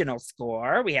Original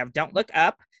Score. We have Don't Look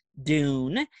Up,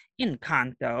 Dune,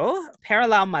 Encanto,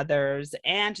 Parallel Mothers,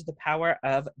 and The Power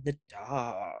of the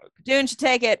Dog. Dune should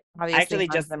take it. Obviously, actually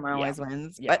just them always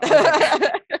wins. Yeah.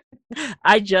 But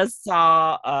I just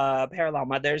saw Parallel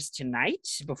Mothers tonight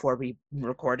before we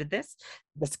recorded this.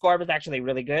 The score was actually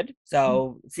really good.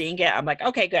 So seeing it, I'm like,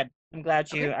 okay, good. I'm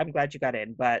glad you got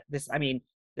in. But this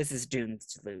is Dune's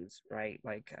to lose, right?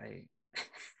 Like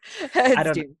I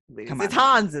don't know. Come on. It's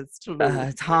Hans's to lose.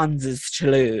 It's Hans's to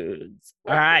lose.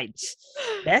 All right.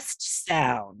 Best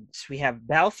sound. We have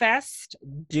Belfast,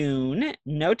 Dune,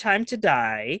 No Time to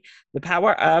Die, The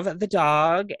Power of the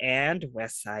Dog, and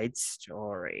West Side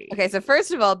Story. Okay, so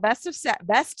first of all,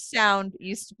 best sound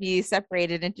used to be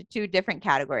separated into 2 different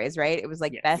categories, right? It was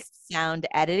like best sound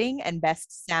editing and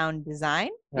best sound design.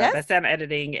 Yes? Best sound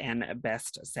editing and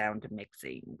best sound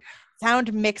mixing.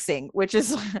 Sound mixing, which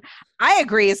is, I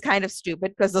agree, is kind of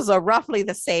stupid because those are roughly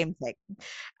the same thing.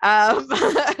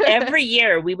 Every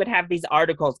year we would have these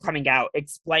articles coming out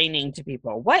explaining to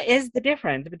people what is the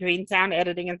difference between sound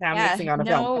editing and sound mixing on a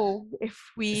film.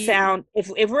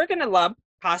 If we're gonna lump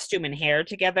costume and hair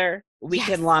together, we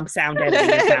can lump sound editing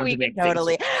and sound mixing.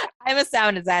 Totally. I'm a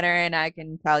sound designer and I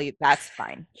can tell you that's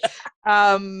fine.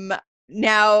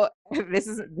 Now, this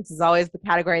is always the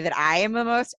category that I am the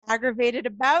most aggravated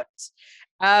about.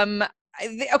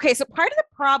 Okay, so part of the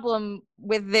problem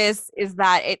with this is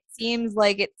that it seems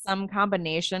like it's some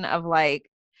combination of like,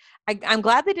 I'm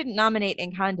glad they didn't nominate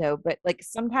Encanto, but like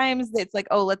sometimes it's like,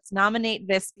 oh, let's nominate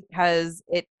this because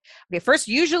first,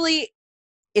 usually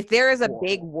if there is a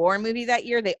big war movie that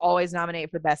year, they always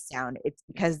nominate for best sound. It's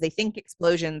because they think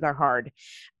explosions are hard.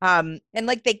 And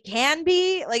like they can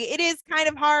be, like it is kind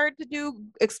of hard to do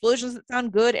explosions that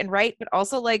sound good and right, but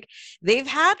also like they've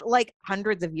had like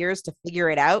hundreds of years to figure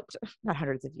it out. Not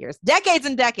hundreds of years, decades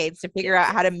and decades to figure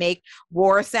out how to make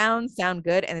war sounds sound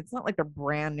good. And it's not like they're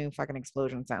brand new fucking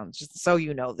explosion sounds, just so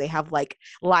you know. They have like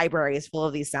libraries full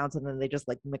of these sounds and then they just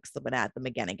like mix them and add them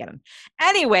again and again.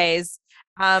 Anyways,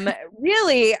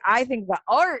 really, I think the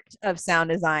art of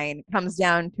sound design comes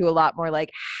down to a lot more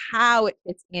like how it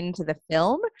fits into the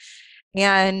film.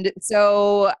 And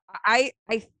so I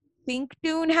think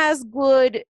Dune has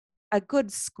a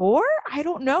good score. I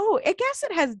don't know. I guess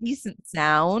it has decent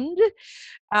sound.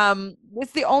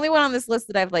 It's the only one on this list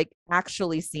that I've like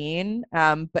actually seen.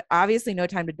 But obviously No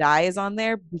Time to Die is on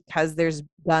there because there's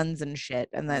guns and shit.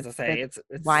 And that's it's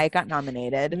why it got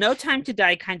nominated. No Time to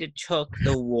Die kind of took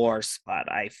the war spot,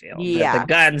 I feel. Yeah. The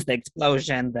guns, the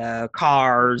explosion, the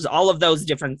cars, all of those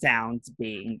different sounds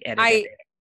being edited. I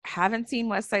haven't seen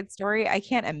West Side Story. I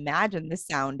can't imagine the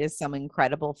sound is some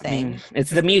incredible thing.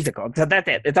 It's the musical. So that's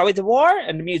it. It's always a war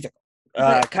and the musical.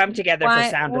 Come together for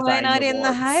sound design. Why not In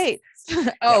the Heights?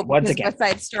 Once again, West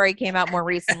Side Story came out more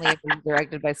recently. It was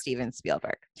directed by Steven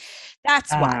Spielberg.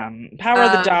 That's why. Power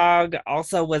of the Dog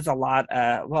also was a lot.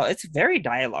 It's very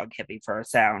dialogue heavy for a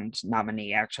sound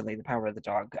nominee. Actually, The Power of the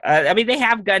Dog. I mean, they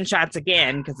have gunshots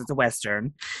again because it's a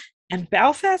Western, and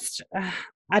Belfast.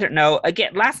 I don't know.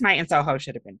 Again, Last Night in Soho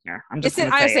should have been here.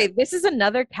 This is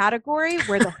another category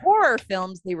where the horror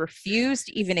films they refuse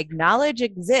to even acknowledge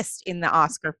exist in the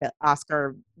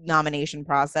Oscar nomination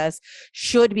process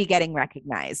should be getting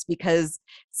recognized because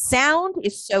sound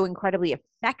is so incredibly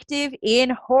effective in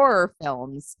horror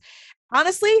films.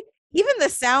 Honestly, even the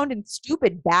sound in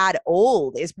Stupid Bad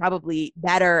Old is probably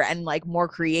better and like more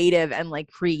creative and like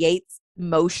creates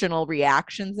emotional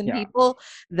reactions in Yeah. people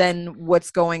than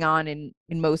what's going on in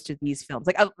most of these films.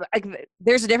 Like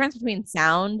there's a difference between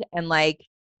sound and like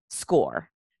score,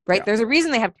 right? Yeah. There's a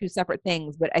reason they have two separate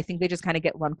things, but I think they just kind of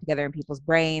get lumped together in people's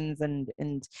brains. And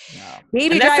Yeah.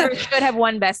 Baby And that's Driver should have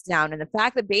won Best Sound, and the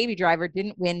fact that Baby Driver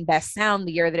didn't win Best Sound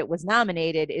the year that it was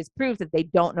nominated is proof that they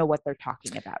don't know what they're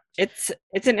talking about. it's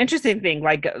an interesting thing.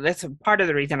 Like that's part of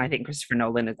the reason I think Christopher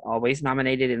Nolan is always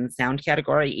nominated in the sound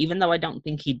category, even though I don't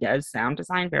think he does sound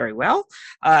design very well.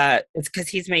 It's because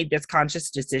he's made this conscious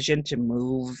decision to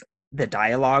move the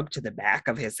dialogue to the back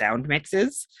of his sound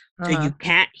mixes. So you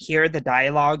can't hear the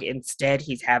dialogue. Instead,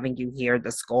 he's having you hear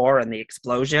the score and the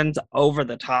explosions over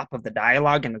the top of the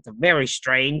dialogue. And it's a very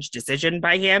strange decision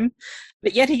by him.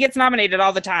 But yet he gets nominated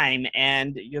all the time.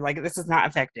 And you're like, this is not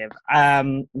effective.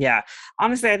 Yeah.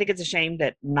 Honestly, I think it's a shame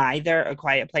that neither A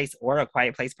Quiet Place or A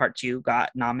Quiet Place Part 2 got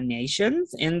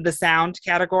nominations in the sound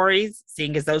categories,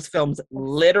 seeing as those films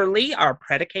literally are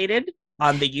predicated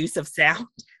on the use of sound.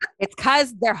 It's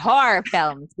because they're horror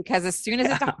films, because as soon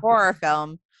as it's a horror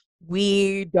film,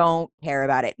 we don't care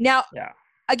about it. Now,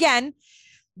 again,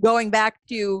 going back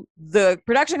to the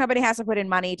production company has to put in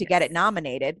money to get it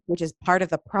nominated, which is part of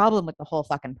the problem with the whole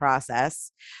fucking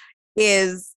process,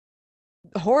 is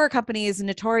horror companies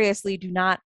notoriously do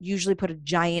not usually put a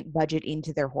giant budget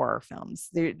into their horror films.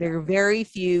 There are very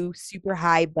few super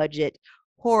high budget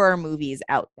horror movies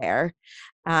out there.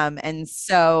 And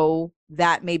so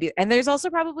that maybe, and there's also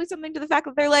probably something to the fact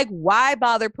that they're like, why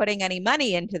bother putting any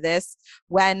money into this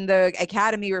when the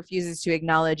Academy refuses to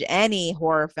acknowledge any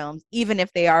horror films, even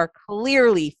if they are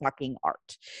clearly fucking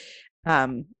art.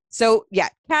 So yeah,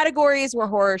 categories where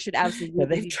horror should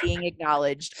absolutely be being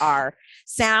acknowledged are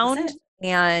sound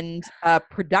and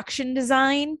production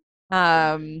design,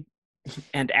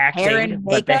 and acting, and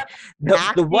but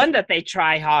the one that they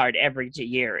try hard every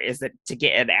year is that to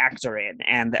get an actor in,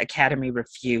 and the Academy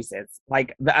refuses.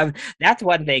 Like that's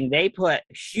one thing. They put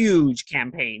huge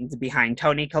campaigns behind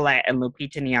Toni Collette and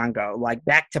Lupita Nyong'o, like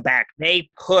back to back. They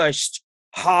pushed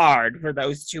hard for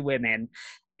those two women,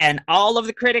 and all of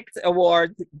the critics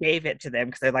awards gave it to them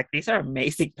because they're like, these are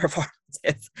amazing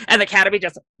performances, and the Academy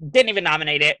just didn't even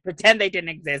nominate it, pretend they didn't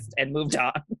exist, and moved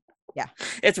on. Yeah,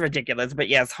 it's ridiculous. But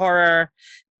yes, horror,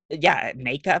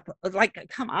 makeup, like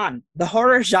come on, the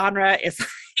horror genre is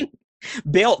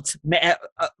built.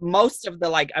 Most of the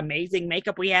like amazing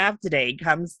makeup we have today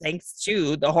comes thanks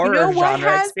to the horror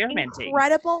genre experimenting.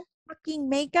 Incredible fucking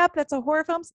makeup that's a horror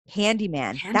films.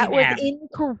 Candyman. That was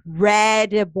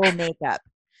incredible makeup.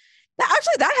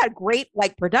 Actually, that had great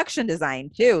like production design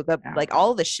too. Like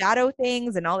all the shadow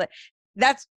things and all that.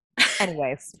 That's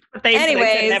anyways.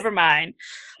 Anyways, never mind.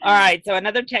 All right. So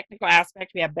another technical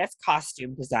aspect, we have best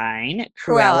costume design.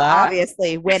 Cruella,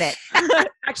 obviously, win it.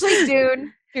 Actually,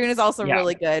 Dune is also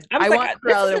really good. I want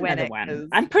Cruella to win it.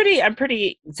 I'm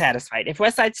pretty satisfied. If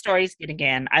West Side Story is getting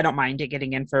in, I don't mind it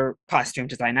getting in for costume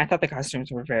design. I thought the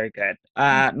costumes were very good.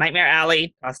 Nightmare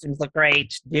Alley, costumes look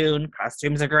great. Dune,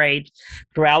 costumes are great.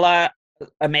 Cruella,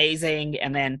 amazing.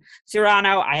 And then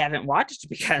Cyrano, I haven't watched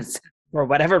because for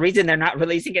whatever reason they're not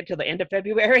releasing it till the end of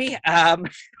February.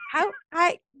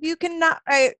 You cannot.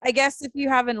 I guess if you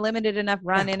have a limited enough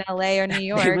run in LA or New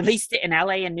York, they released it in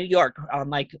LA and New York on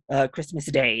like Christmas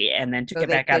Day, and then took it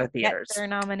back out of theaters. Their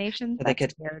nominations,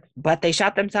 so but they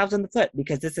shot themselves in the foot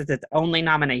because this is its only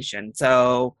nomination.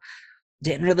 So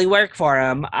didn't really work for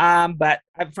them. But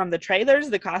from the trailers,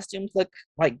 the costumes look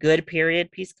like good period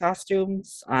piece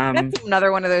costumes. That's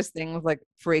another one of those things. Like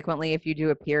frequently, if you do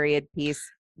a period piece,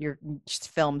 your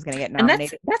film's gonna get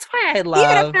nominated. And that's why I love,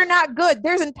 even if they're not good,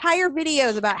 there's entire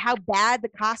videos about how bad the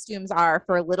costumes are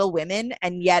for Little Women,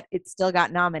 and yet it still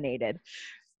got nominated.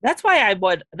 That's why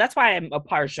I'm a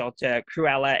partial to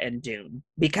Cruella and Dune,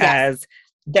 because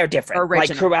they're different.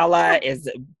 Original. Like Cruella is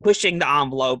pushing the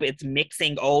envelope, it's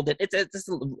mixing old, it's just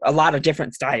a lot of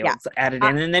different styles added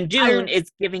in, and then Dune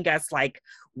is giving us like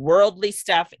worldly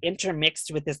stuff intermixed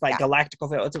with this like galactical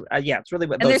feel. It's really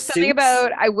what. And there's something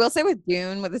about, I will say with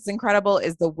Dune, what is incredible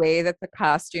is the way that the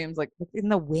costumes, like in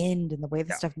the wind and the way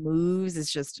the stuff moves,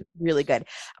 is just really good.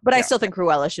 But I still think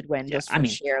Cruella should win just for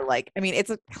sheer like. I mean, it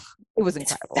was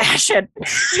incredible. Fashion.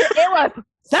 It was.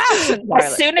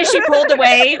 As soon as she pulled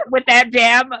away with that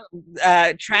damn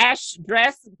trash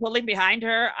dress pulling behind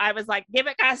her, I was like, give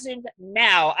it costumes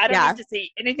now. I don't need to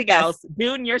see anything else.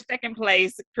 Dune, you're second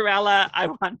place. Cruella, I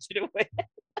want you to win.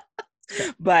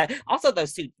 But also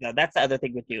those suits, though. That's the other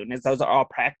thing with Dune is those are all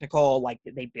practical. Like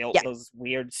they built Yes. those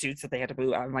weird suits that they had to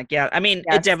move. I'm like, yeah. I mean,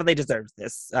 Yes. it definitely deserves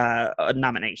this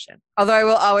nomination. Although I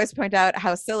will always point out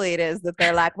how silly it is that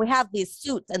they're like, we have these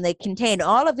suits and they contain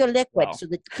all of your liquid so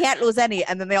that you can't lose any.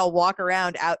 And then they all walk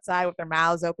around outside with their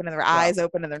mouths open and their eyes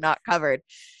open and they're not covered.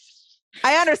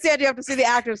 I understand you have to see the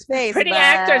actor's face. Pretty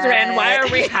actors, Ren. Why are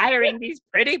we hiring these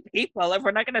pretty people if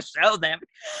we're not going to show them?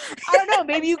 I don't know.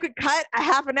 Maybe you could cut a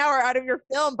half an hour out of your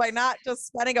film by not just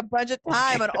spending a bunch of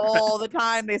time on all the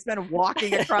time they spend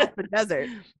walking across the desert.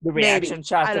 The reaction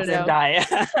shots of Zendaya.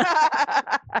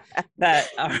 But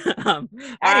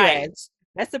anyways,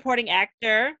 best supporting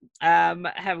actor.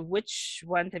 Which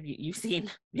ones have you seen?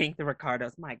 Being the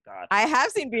Ricardos? My God, I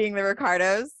have seen Being the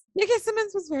Ricardos. J.K.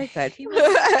 Simmons was very good. He was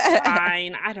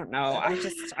fine. I don't know.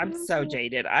 I'm so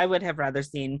jaded. I would have rather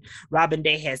seen Robin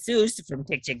De Jesus from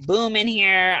Tick Tick Boom in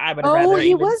here. I would have rather. Oh,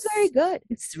 he was very good.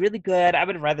 It's really good. I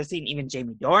would have rather seen even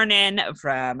Jamie Dornan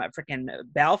from freaking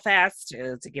Belfast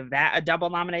to give that a double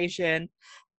nomination.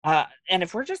 And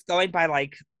if we're just going by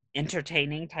like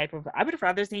entertaining type of, I would have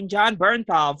rather seen John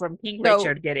Bernthal from King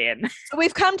Richard get in. So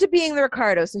we've come to Being the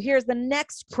Ricardo. So here's the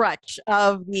next crutch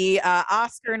of the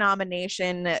Oscar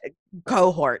nomination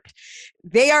cohort.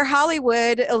 They are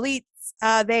Hollywood elites.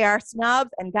 They are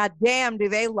snobs, and goddamn, do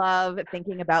they love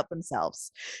thinking about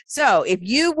themselves. So if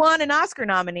you want an Oscar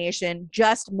nomination,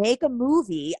 just make a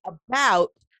movie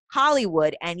about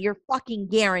Hollywood and you're fucking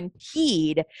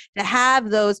guaranteed to have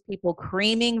those people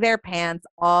creaming their pants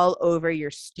all over your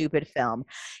stupid film.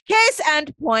 Case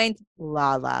and point,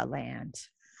 La La Land.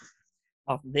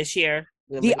 Oh, this year,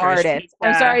 The Artist.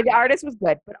 I'm sorry, The Artist was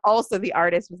good, but also The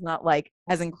Artist was not like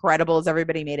as incredible as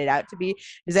everybody made it out to be.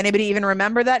 Does anybody even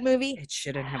remember that movie? It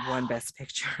shouldn't have won Best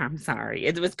Picture. I'm sorry.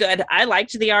 It was good. I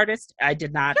liked The Artist. I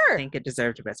did not think it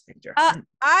deserved a Best Picture.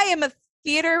 I am a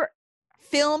theater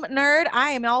film nerd.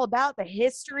 I am all about the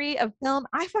history of film.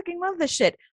 I fucking love this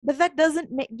shit. But that doesn't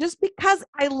make, just because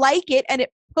I like it and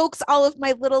it pokes all of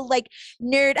my little like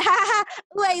nerd,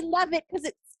 I love it because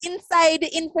it's inside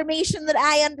information that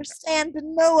I understand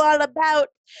and know all about.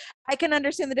 I can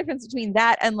understand the difference between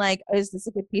that and like, is this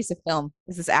a good piece of film?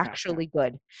 Is this actually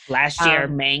good? Last year,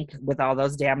 Mank with all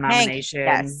those damn nominations.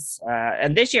 Yes.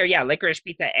 And this year, Licorice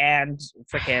Pizza and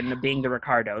freaking Being the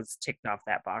Ricardos ticked off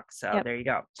that box. So there you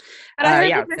go. And I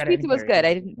heard Licorice Pizza was good.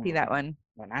 I didn't see that one.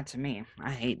 Well, not to me. I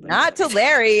hate not to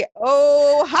Larry.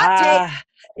 Oh, hot take.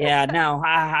 Yeah, no,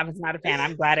 I was not a fan.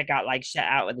 I'm glad it got like shut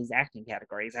out with these acting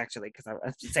categories actually,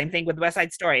 because same thing with West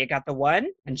Side Story. It got the one,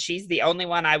 and she's the only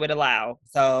one I would allow.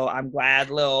 So I'm glad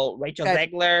little Rachel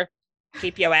Zegler,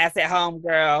 keep your ass at home,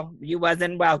 girl. You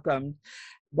wasn't welcomed.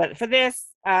 But for this,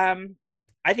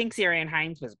 I think Ciarán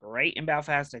Hinds was great in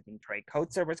Belfast. I think Troy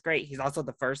Kotsur was great. He's also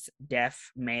the first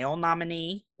deaf male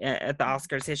nominee at the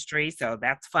Oscars history, so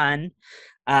that's fun.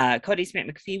 Cody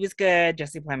Smith-McPhee was good.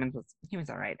 Jesse Plemons was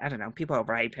all right. I don't know. People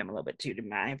overhype him a little bit too, in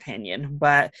my opinion.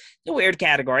 But it's a weird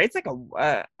category. It's like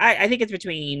I think it's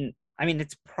between. I mean,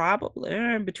 it's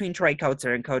probably between Troy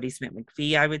Kotsur and Cody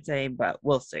Smith-McPhee, I would say, but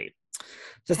we'll see.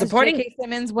 So supporting J.K.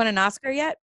 Simmons won an Oscar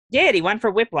yet? Yeah, he won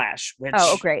for Whiplash, which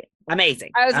great.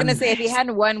 Amazing. I was going to say if he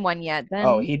hadn't won one yet,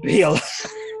 then he'd be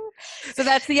So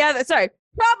that's the other,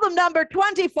 problem number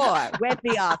 24 with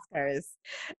the Oscars.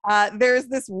 There's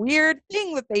this weird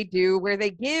thing that they do where they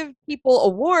give people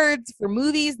awards for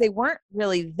movies they weren't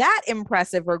really that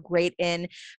impressive or great in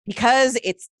because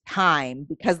it's time,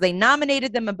 because they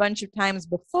nominated them a bunch of times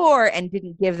before and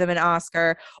didn't give them an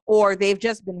Oscar, or they've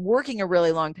just been working a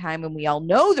really long time and we all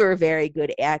know they're a very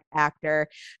good actor,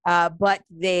 but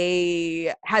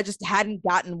they hadn't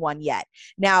gotten one yet.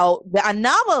 Now, the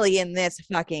anomaly in this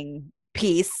fucking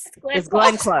piece is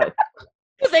Glenn Close.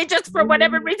 They just, for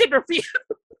whatever reason, refuse.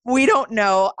 We don't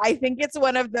know. I think it's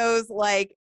one of those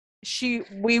like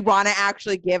we want to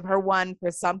actually give her one for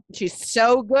some. She's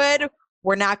so good.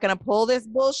 We're not going to pull this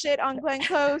bullshit on Glenn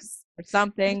Close or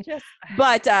something.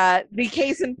 But the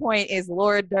case in point is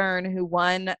Laura Dern, who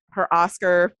won her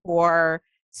Oscar for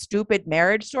Stupid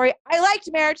Marriage Story. I liked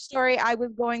Marriage Story. I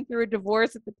was going through a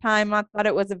divorce at the time. I thought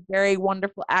it was a very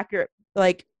wonderful, accurate,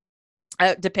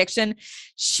 depiction.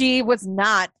 She was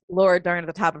not Laura Dern at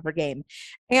the top of her game,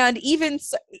 and even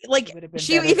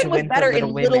she even was better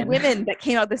in Little Women that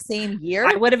came out the same year.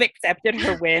 I would have accepted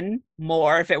her win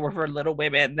more if it were for Little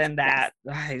Women than that.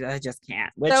 Yes. I just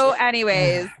can't. So,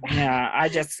 anyways,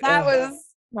 that was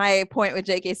my point with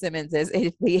J.K. Simmons is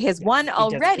if he has won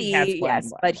already, yes,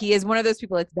 but he is one of those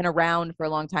people that's been around for a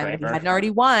long time. And if he hadn't already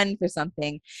won for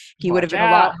something, he would have been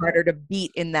a lot harder to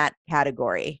beat in that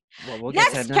category. Well, we'll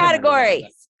Next category,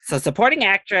 So supporting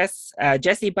actress,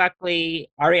 Jessie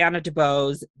Buckley, Ariana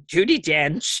DeBose, Judi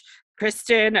Dench,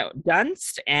 Kristen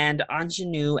Dunst, and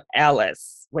Ingenue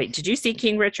Ellis. Wait, did you see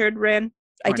King Richard, Rin?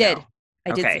 I Or did. no?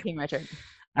 I did see Okay. King Richard.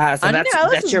 So Ingenue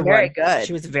Ellis that's was your very one. good.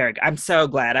 She was very good. I'm so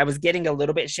glad. I was getting a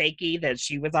little bit shaky that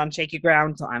she was on shaky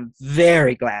ground, so I'm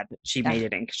very glad that she made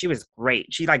it in because she was great.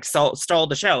 She like stole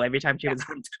the show every time she was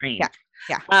on screen.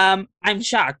 Yeah. I'm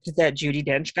shocked that Judi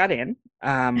Dench got in.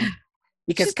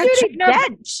 Because She's Judi Katrina,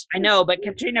 Dench. I know, but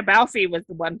Katrina Balfe was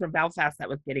the one from Belfast that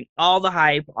was getting all the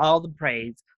hype, all the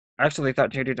praise. I actually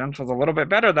thought Judi Dench was a little bit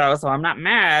better though, so I'm not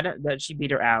mad that she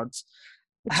beat her out.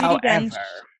 But Judi Dench However,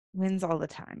 wins all the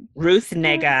time. Ruth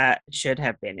Negga should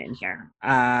have been in here.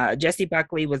 Jessie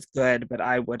Buckley was good, but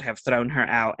I would have thrown her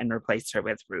out and replaced her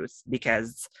with Ruth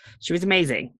because she was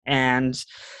amazing. And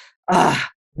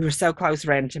we were so close,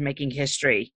 Ren, to making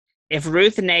history. If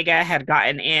Ruth Negga had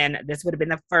gotten in, this would have been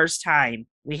the first time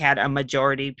we had a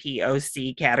majority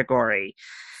POC category.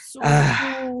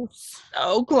 So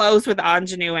close with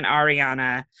Ingenue and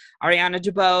Ariana. Ariana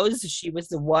DeBose, she was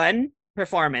the one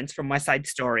performance from West Side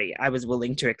Story I was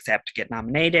willing to accept to get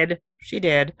nominated. She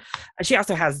did. She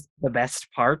also has the best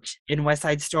part in West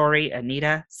Side Story,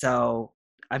 Anita. So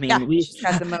I mean,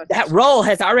 that role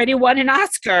has already won an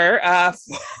Oscar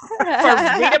for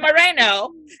Rita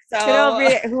Moreno.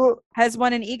 So who has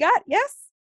won an EGOT? Yes.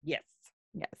 Yes.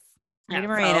 Rita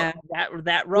Moreno. So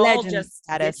that role Legend just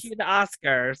gets you the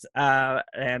Oscars,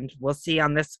 and we'll see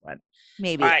on this one.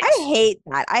 Maybe. Right. I hate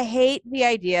that. I hate the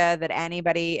idea that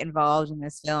anybody involved in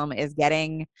this film is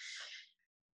getting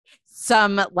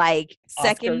some like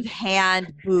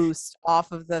second-hand boost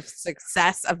off of the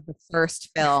success of the first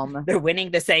film. They're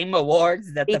winning the same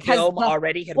awards that because the film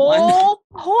already had won. The whole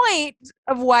point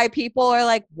of why people are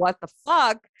like, what the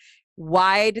fuck?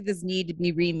 Why did this need to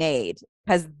be remade?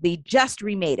 Because they just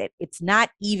remade it. It's not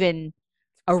even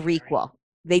a requel.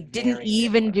 They didn't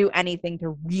even do anything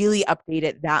to really update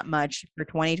it that much for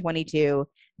 2022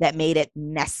 that made it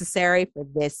necessary for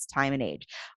this time and age.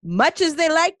 Much as they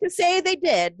like to say they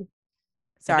did.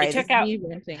 Sorry,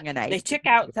 they took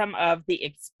out some of the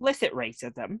explicit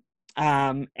racism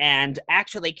and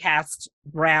actually cast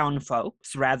brown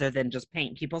folks rather than just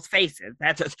paint people's faces.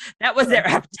 That was their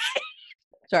update.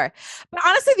 Sure. But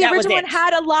honestly, the original one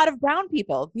had a lot of brown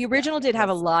people. The original did have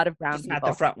a lot of brown people. Not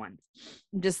the front ones.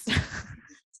 Just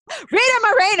Rita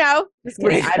Moreno. Just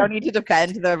kidding. I don't need to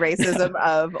defend the racism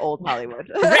of old Hollywood.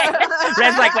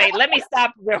 Red's like, wait, let me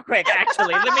stop real quick.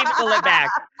 Actually, let me pull it back.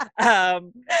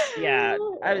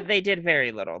 They did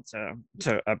very little to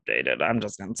update it. I'm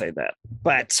just gonna say that.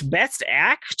 But best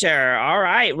actor, all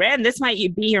right, Ren, this might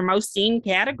be your most seen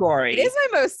category. It is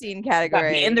my most seen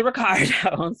category. In the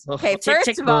Ricardos. Okay,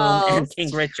 first of all, and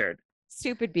King Richard.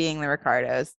 Stupid being the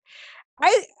Ricardos.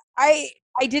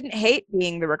 I didn't hate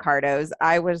being the Ricardos.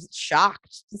 I was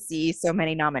shocked to see so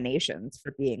many nominations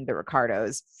for being the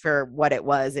Ricardos for what it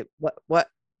was.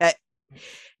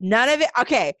 None of it.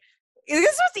 Okay.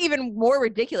 This was even more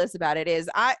ridiculous about it is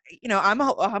I'm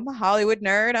a Hollywood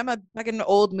nerd. I'm a fucking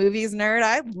old movies nerd.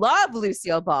 I love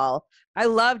Lucille Ball. I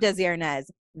love Desi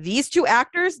Arnaz. These two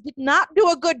actors did not do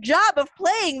a good job of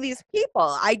playing these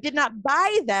people. I did not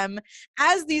buy them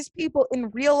as these people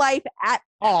in real life at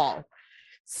all.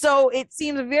 So it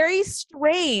seems very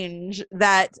strange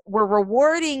that we're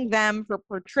rewarding them for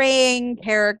portraying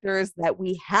characters that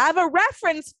we have a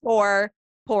reference for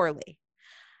poorly.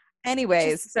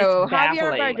 Anyways, so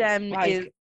Javier Bardem is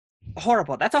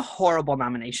horrible. That's a horrible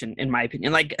nomination, in my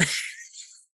opinion. Like,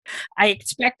 I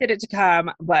expected it to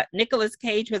come, but Nicolas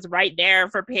Cage was right there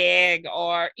for Pig,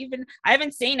 or even, I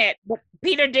haven't seen it, but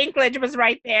Peter Dinklage was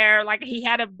right there. Like, he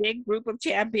had a big group of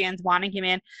champions wanting him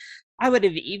in. I would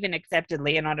have even accepted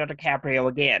Leonardo DiCaprio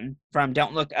again from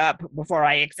Don't Look Up before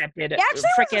I accepted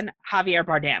freaking Javier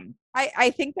Bardem. I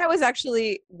think that was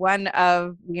actually one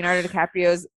of Leonardo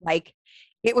DiCaprio's, like,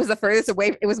 it was the furthest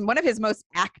away. It was one of his most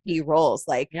acty roles.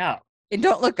 Like, yeah. And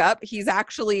Don't Look Up, he's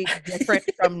actually different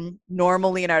from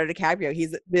normal Leonardo DiCaprio.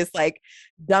 He's this like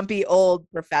dumpy old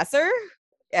professor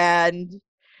and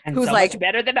who's so like much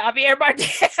better than Javier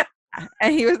Bardem.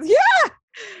 And he was,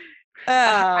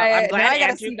 I'm glad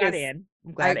Andrew got in.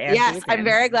 I'm glad Andrew yes, I'm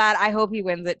very glad. I hope he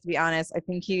wins it, to be honest. I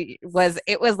think it was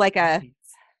like a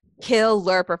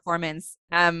killer performance.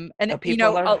 And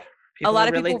a lot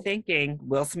of really people thinking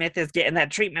Will Smith is getting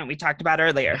that treatment we talked about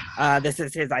earlier. This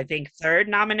is his, I think, third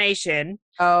nomination.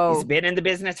 He's been in the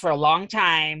business for a long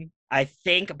time. I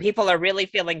think people are really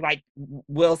feeling like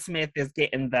Will Smith is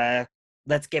getting the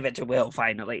let's give it to Will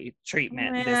finally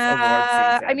treatment this award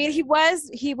season. I mean, he was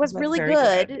really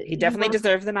good. He definitely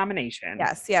deserves the nomination.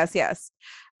 Yes.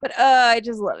 But I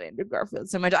just love Andrew Garfield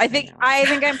so much. I think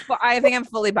I'm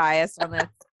fully biased on this.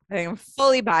 I think I'm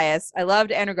fully biased. I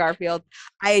loved Andrew Garfield.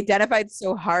 I identified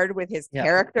so hard with his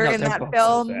character in that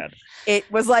film. It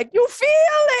was like, you feel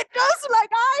it just like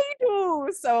I do.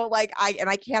 So like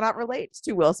I cannot relate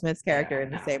to Will Smith's character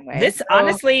in the same way.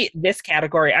 Honestly, this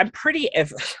category, I'm pretty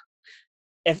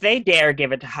if they dare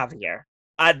give it to Javier,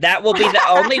 that will be the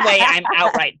only way I'm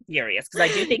outright furious, because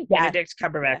I do think Benedict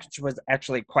Cumberbatch was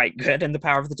actually quite good in The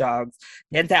Power of the Dogs.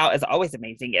 Denzel is always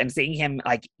amazing, and seeing him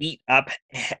like eat up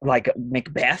like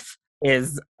Macbeth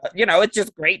is, it's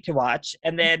just great to watch.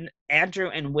 And then Andrew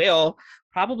and Will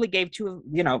probably gave two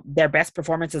of, their best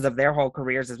performances of their whole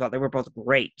careers as well. They were both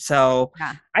great. So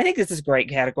I think this is a great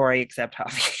category, except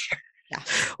Javier. Yeah.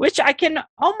 Which I can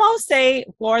almost say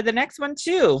for the next one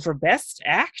too, for Best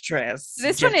Actress.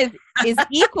 This one is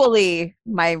equally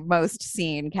my most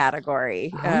seen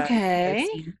category. Okay.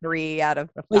 3 out of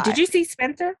the 5. Wait, did you see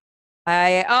Spencer?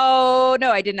 No,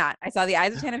 I did not. I saw The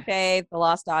Eyes of Tammy Faye, The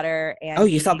Lost Daughter,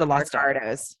 and you saw The Lost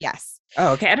Daughter. Yes.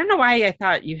 Oh, okay. I don't know why I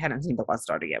thought you hadn't seen The Lost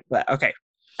Daughter yet, but okay.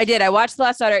 I did. I watched The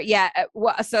Lost Daughter. Yeah.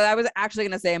 So I was actually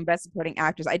going to say in Best Supporting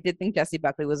Actress, I did think Jessie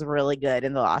Buckley was really good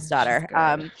in The Lost Daughter.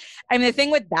 I mean, the thing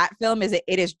with that film is it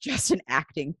is just an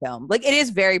acting film. Like, it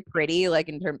is very pretty. Like,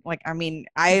 in terms, like, I mean,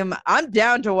 I'm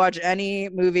down to watch any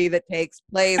movie that takes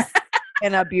place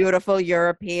in a beautiful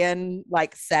European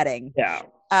like setting. Yeah.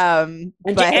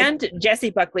 And Jessie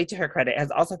Buckley, to her credit,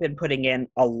 has also been putting in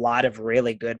a lot of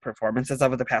really good performances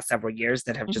over the past several years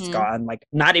that have just gone like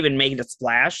not even made a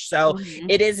splash. So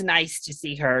it is nice to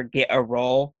see her get a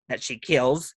role that she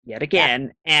kills yet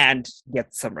again and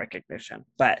get some recognition.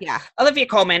 But Olivia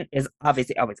Colman is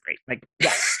obviously always great. Like,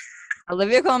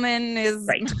 Olivia Colman is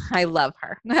great. I love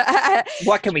her.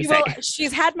 What can we say?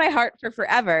 She's had my heart for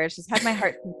forever. She's had my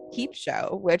heart since Peep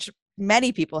Show, which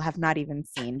many people have not even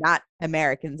seen, not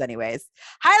Americans anyways.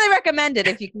 Highly recommended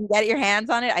if you can get your hands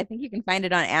on it. I think you can find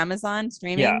it on Amazon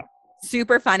streaming. Yeah.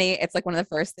 Super funny. It's like one of the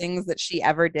first things that she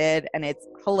ever did, and it's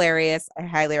hilarious. I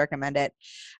highly recommend it.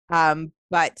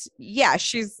 But yeah,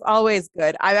 she's always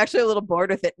good. I'm actually a little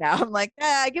bored with it now. I'm like,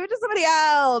 give it to somebody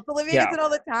else. Olivia gets it all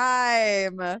the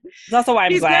time. That's also why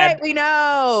I'm glad. Great, we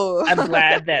know. I'm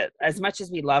glad that as much as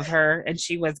we love her and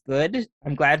she was good,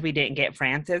 I'm glad we didn't get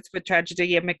Francis with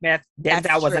Tragedy of Macbeth.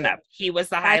 Denzel wasn't up. He was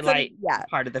the highlight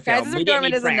part of the film. Frances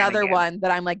McDormand is another one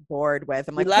that I'm like bored with.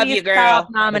 I'm like, we love you, girl. Stop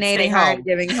nominating her and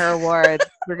giving her awards.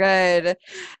 We're good.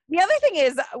 The other thing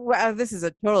is, this is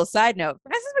a total side note.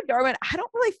 Frances McDormand, I don't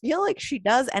really feel like she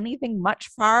does anything much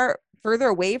further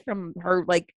away from her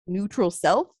like neutral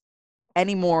self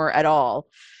anymore at all.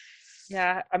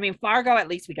 Yeah, I mean, Fargo, at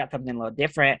least we got something a little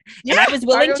different. Yeah, and I was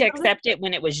willing to accept it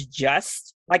when it was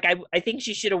just like, I think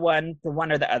she should have won for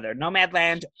one or the other,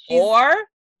 Nomadland or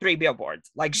Three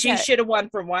Billboards. Like, she should have won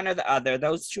for one or the other.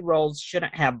 Those two roles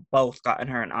shouldn't have both gotten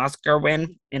her an Oscar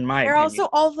win, in my opinion. Also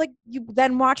all like, you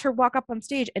then watch her walk up on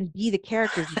stage and be the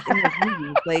characters in the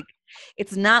movies. Like,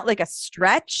 it's not like a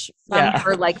stretch from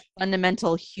her like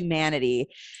fundamental humanity.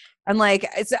 And like,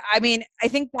 I mean, I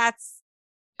think that's,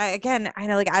 again, I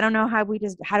know, like, I don't know how do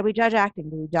we judge acting?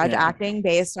 Do we judge acting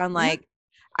based on like,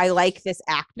 I like this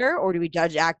actor, or do we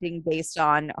judge acting based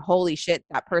on, holy shit,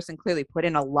 that person clearly put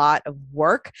in a lot of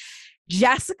work?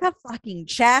 Jessica fucking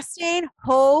Chastain,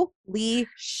 holy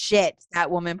shit,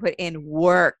 that woman put in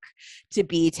work to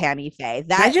be Tammy Faye.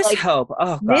 That, I just hope,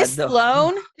 oh god, Miss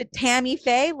Sloane to Tammy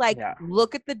Faye, like,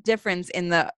 look at the difference in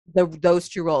those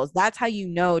two roles. That's how you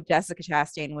know Jessica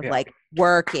Chastain was like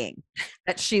working,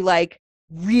 that she like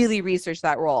really researched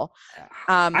that role.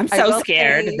 I'm so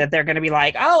scared that they're going to be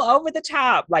like, oh, over the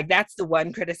top. Like, that's the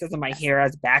one criticism I hear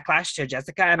as backlash to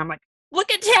Jessica, and I'm like,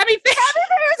 look at Tammy Faye.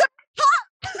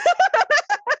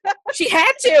 She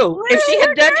had to. If she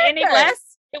had done any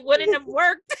less, it wouldn't have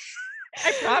worked.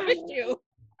 I promise you.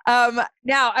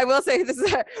 Now I will say this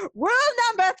is rule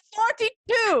number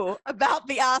 42 about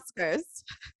the Oscars.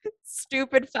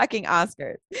 Stupid fucking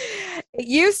Oscars. It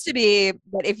used to be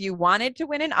that if you wanted to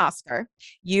win an Oscar,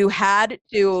 if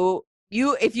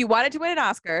you wanted to win an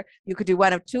Oscar, you could do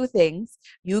one of two things.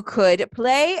 You could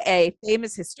play a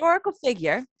famous historical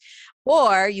figure,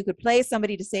 or you could play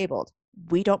somebody disabled.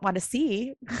 We don't want to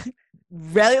see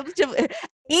relatively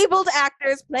abled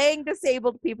actors playing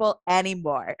disabled people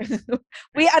anymore.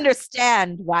 We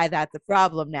understand why that's a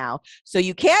problem now. So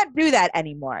you can't do that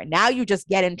anymore. Now you just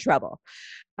get in trouble.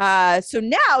 So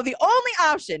now the only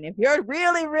option, if you're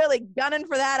really, really gunning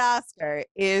for that Oscar,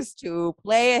 is to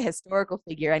play a historical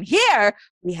figure. And here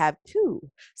we have two.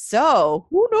 So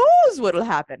who knows what'll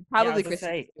happen? Probably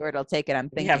Kristen Stewart will take it. I'm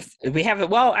thinking. We have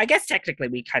well, I guess technically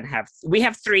we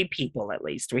have three people at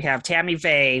least. We have Tammy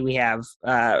Faye, we have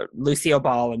Lucille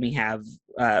Ball, and we have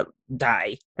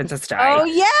Princess Di. Oh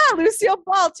yeah, Lucille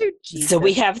Ball too. Jesus. So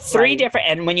we have three different,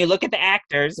 and when you look at the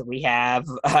actors, we have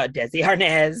Desi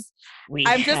Arnaz.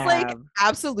 I'm just like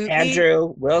absolutely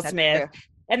Andrew, Will Smith.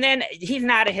 And then he's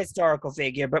not a historical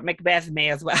figure, but Macbeth may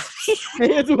as well.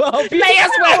 May as well.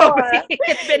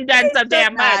 It's been done so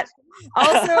damn much.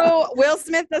 Also, Will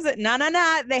Smith doesn't. No.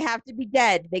 They have to be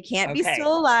dead. They can't be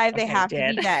still alive. They have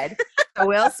to be dead. So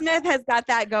Will Smith has got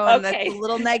that going. That's a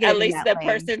little negative. At least the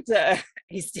person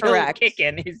he's still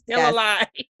kicking. He's still alive.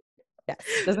 Yes,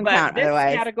 doesn't count this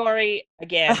otherwise. Category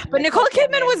again. But Nicole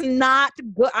Kidman was not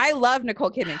good. I love Nicole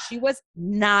Kidman. She was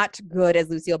not good as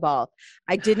Lucille Ball.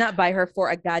 I did not buy her for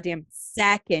a goddamn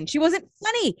second. She wasn't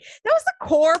funny. That was the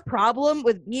core problem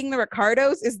with being the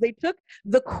Ricardos, is they took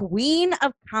the queen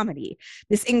of comedy,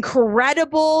 this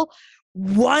incredible,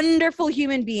 wonderful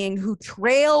human being who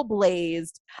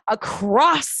trailblazed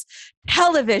across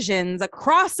televisions,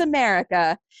 across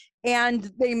America,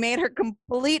 and they made her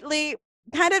completely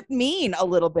kind of mean a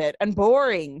little bit and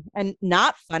boring and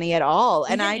not funny at all.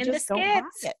 And I just don't like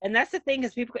it. And that's the thing,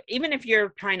 is people, even if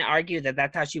you're trying to argue that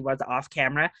that's how she was off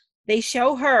camera, they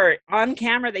show her on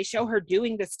camera, they show her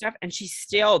doing this stuff, and she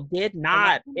still did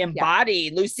not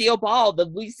embody Lucille Ball, the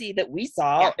Lucy that we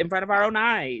saw in front of our own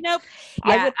eyes. Nope.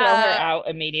 I would throw her out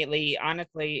immediately.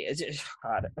 Honestly,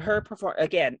 God, her performance,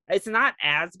 again, it's not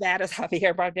as bad as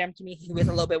Javier Bardem. To me, he was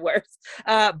a little bit worse.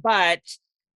 But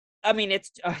I mean, it's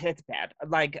bad.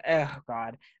 Like, oh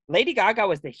God. Lady Gaga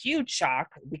was the huge shock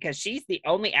because she's the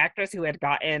only actress who had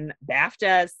gotten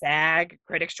BAFTA, SAG,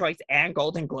 Critics' Choice, and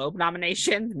Golden Globe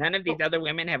nominations. None of these other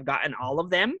women have gotten all of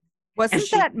them. Wasn't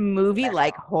that movie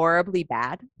like horribly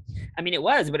bad? I mean, it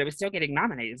was, but it was still getting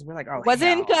nominated. So we're like, oh,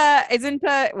 wasn't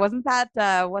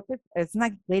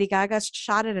like Lady Gaga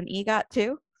shot at an EGOT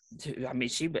too? I mean,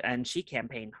 she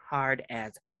campaigned hard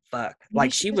as fuck.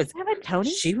 Like she was have a Tony?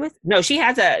 She doesn't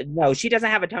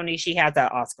have a Tony. She has an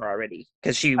Oscar already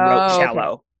because she wrote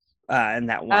Shallow. And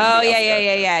that one. Oh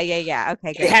yeah.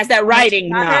 Okay, good. It has that writing.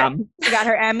 She got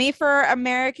her Emmy for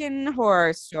American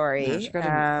Horror Story. No, she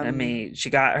got she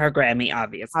got her Grammy,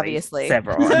 obviously.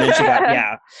 Several. And then she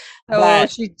got So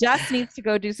she just needs to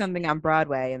go do something on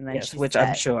Broadway, and then which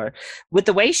I'm sure. With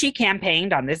the way she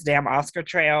campaigned on this damn Oscar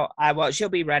trail, she'll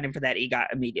be running for that EGOT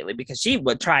immediately because she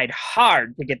tried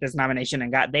hard to get this nomination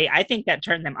and I think that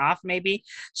turned them off. Maybe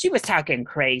she was talking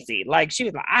crazy. Like she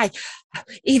was like,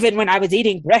 even when I was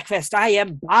eating breakfast, I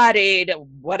embodied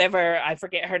whatever, I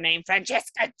forget her name,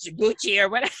 Francesca Gucci or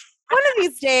whatever. One of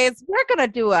these days, we're going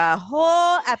to do a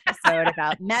whole episode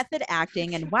about method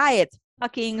acting and why it's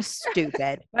fucking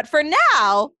stupid. But for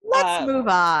now, let's move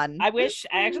on. I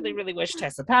actually really wish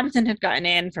Tessa Thompson had gotten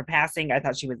in for passing. I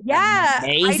thought she was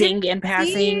amazing in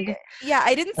passing.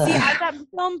 I didn't see that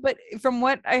film, but from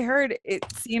what I heard, it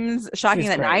seems shocking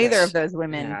that neither of those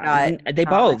women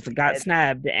got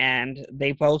snubbed, and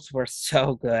they both were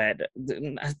so good.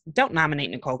 Don't nominate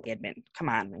Nicole Kidman. Come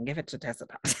on, and give it to Tessa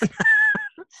Thompson.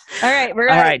 All right,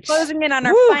 we're closing in on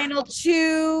our final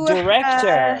two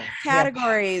director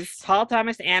categories. Paul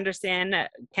Thomas Anderson,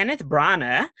 Kenneth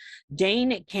Branagh,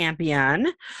 Jane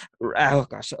Campion, oh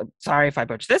gosh, sorry if I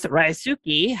butchered this,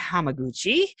 Ryosuke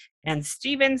Hamaguchi, and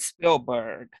Steven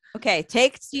Spielberg. Okay,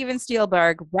 take Steven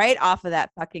Spielberg right off of that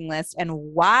fucking list. And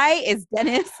why is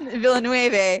Denis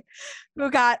Villeneuve, who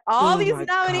got all these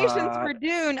nominations for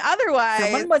Dune, otherwise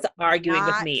someone was arguing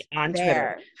with me on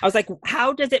Twitter. I was like,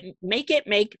 how does it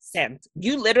make sense?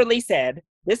 You literally said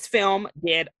this film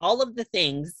did all of the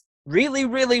things really,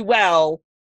 really well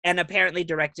and apparently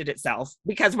directed itself,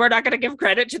 because we're not going to give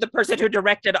credit to the person who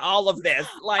directed all of this.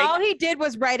 Like, all he did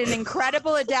was write an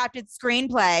incredible adapted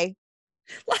screenplay.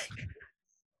 Like,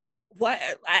 what?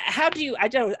 How do you? I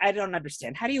don't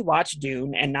understand. How do you watch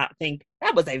Dune and not think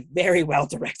that was a very well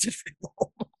directed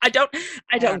film? I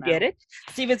don't get it.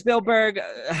 Steven Spielberg.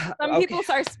 Some people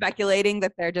are speculating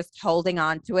that they're just holding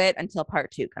on to it until part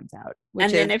 2 comes out.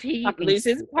 And then if he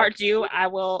loses part 2, I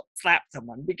will slap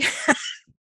someone because.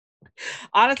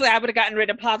 Honestly, I would have gotten rid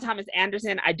of Paul Thomas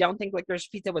Anderson. I don't think Licorice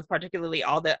Pizza was particularly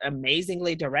all that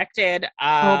amazingly directed.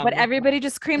 Oh, but everybody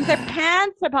just creamed their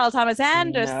pants for Paul Thomas No,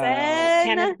 Anderson.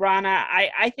 Kenneth Branagh.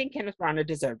 I think Kenneth Branagh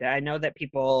deserved it. I know that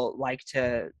people like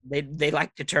to they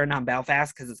like to turn on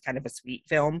Belfast because it's kind of a sweet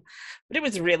film, but it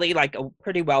was really like a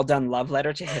pretty well done love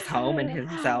letter to his home and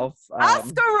himself.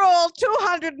 Oscar roll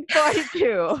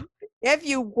 242. If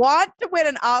you want to win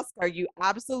an Oscar, you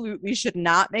absolutely should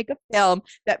not make a film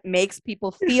that makes people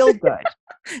feel good.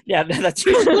 Yeah, that's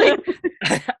usually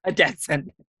a death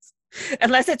sentence.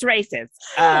 Unless it's racist,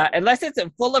 unless it's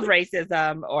full of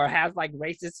racism or has like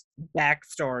racist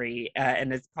backstory,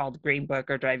 and it's called Green Book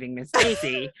or Driving Miss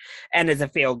Daisy, and is a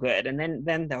feel good, and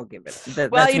then they'll give it.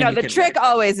 Well, you know, the trick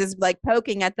always is like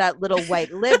poking at that little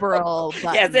white liberal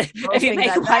button. Yes, if you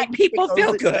make white people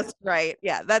feel good, right?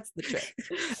 Yeah, that's the trick.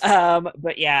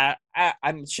 But yeah,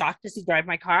 I'm shocked to see Drive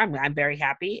My Car. I'm very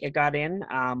happy it got in.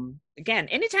 Again,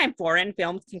 anytime foreign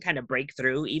films can kind of break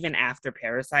through, even after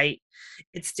Parasite,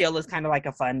 it still is kind of like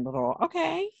a fun little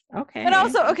okay. But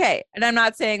also okay, and I'm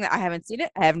not saying that I haven't seen it.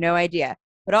 I have no idea.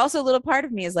 But also a little part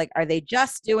of me is like, are they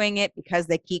just doing it because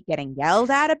they keep getting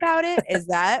yelled at about it? Is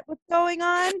that what's going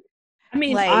on? I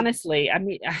mean, like, honestly,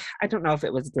 I don't know if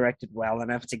it was directed well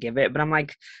enough to give it, but I'm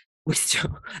like, we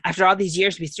still, after all these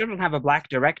years, we still don't have a Black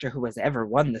director who has ever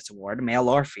won this award, male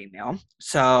or female.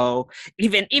 So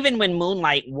even when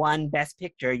Moonlight won Best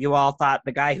Picture, you all thought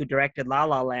the guy who directed La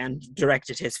La Land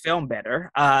directed his film better.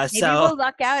 Maybe we'll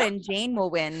luck out and Jane will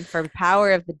win for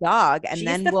Power of the Dog, and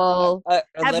then we'll a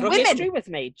little history was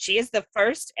made. She is the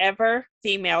first ever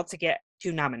female to get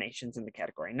 2 nominations in the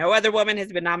category. No other woman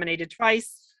has been nominated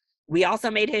twice. We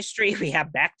also made history. We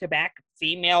have back-to-back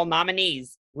female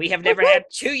nominees. We have never had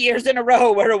 2 years in a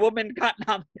row where a woman got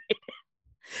nominated.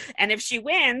 And if she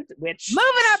wins, which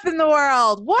moving up in the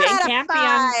world, one out of 5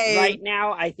 right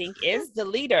now, I think is the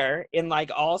leader in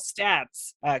like all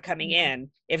stats coming in.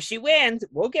 If she wins,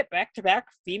 we'll get back-to-back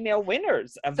female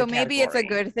winners of the category. So maybe it's a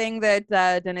good thing that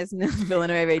Denis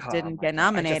Villeneuve didn't get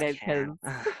nominated because.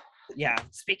 Yeah.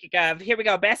 Speaking of, here we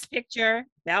go. Best Picture: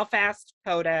 Belfast,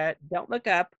 Coda, Don't Look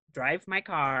Up, Drive My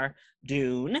Car,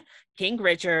 Dune, King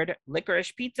Richard,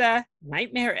 Licorice Pizza,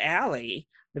 Nightmare Alley,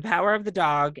 The Power of the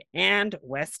Dog, and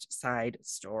West Side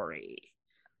Story.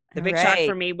 The big shock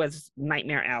for me was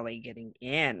Nightmare Alley getting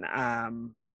in.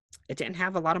 It didn't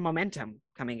have a lot of momentum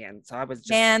coming in, so I was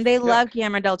just. Man, they love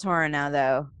Guillermo del Toro now,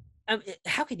 though.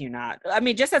 How can you not? I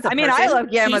mean, just as a person, I love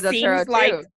Guillermo del Toro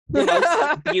too. The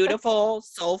most beautiful,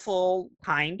 soulful,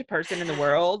 kind person in the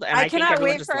world. And I cannot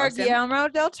wait for our Guillermo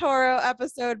del Toro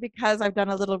episode because I've done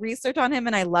a little research on him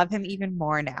and I love him even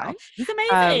more now. He's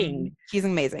amazing. He's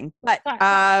amazing. But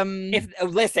if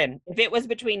it was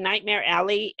between Nightmare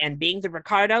Alley and Being the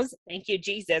Ricardos, thank you,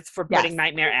 Jesus, for putting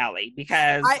Nightmare Alley,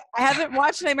 because I haven't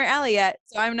watched Nightmare Alley yet,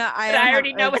 so I'm not. I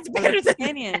already know it's better than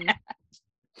that.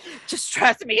 Just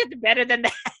trust me, it's better than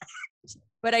that.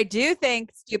 But I do think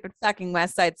stupid fucking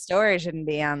West Side Story shouldn't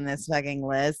be on this fucking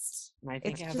list. I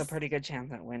think it has a pretty good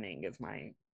chance at winning. Is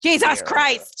my Jesus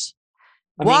Christ?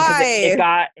 Why?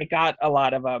 It got a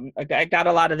lot of it got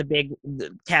a lot of the big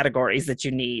categories that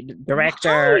you need.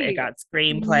 Director. Why? It got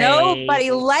screenplay. Nobody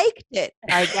liked it.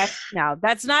 I guess no,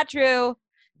 that's not true.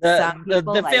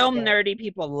 The film nerdy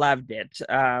people loved it.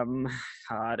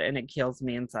 God, and it kills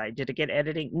me inside. Did it get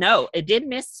editing? No, it did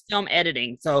miss film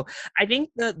editing. So I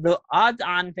think the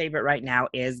odds-on favorite right now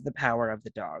is The Power of the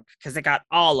Dog, because it got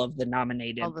all of the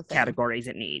nominated categories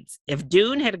it needs. If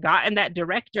Dune had gotten that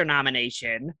director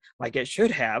nomination, like it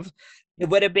should have, it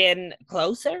would have been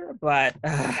closer. But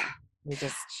we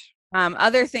just.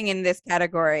 Other thing in this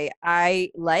category,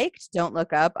 I liked Don't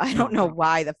Look Up. I don't know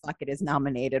why the fuck it is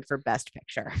nominated for Best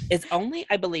Picture. It's only,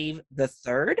 I believe, the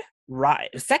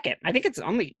second. I think it's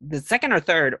only the second or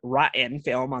third rotten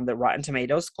film on the Rotten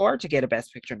Tomatoes score to get a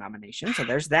Best Picture nomination. So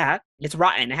there's that. It's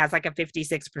rotten. It has like a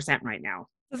 56% right now.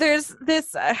 There's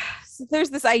this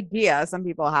idea some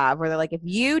people have where they're like, if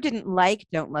you didn't like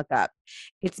Don't Look Up,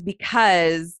 it's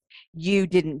because you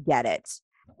didn't get it.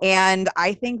 And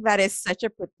I think that is such a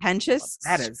pretentious,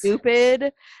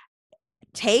 stupid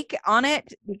take on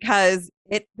it, because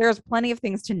there's plenty of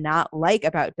things to not like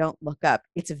about Don't Look Up.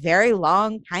 It's very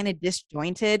long, kind of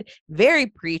disjointed, very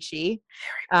preachy.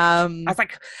 I was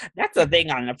like, that's the thing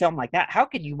on a film like that. How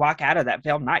can you walk out of that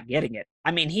film not getting it?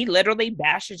 I mean, he literally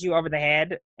bashes you over the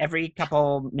head every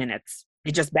couple minutes.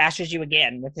 He just bashes you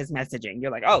again with his messaging.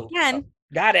 You're like,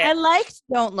 got it. I liked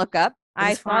Don't Look Up.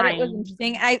 I thought it was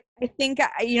interesting. I think,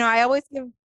 I always give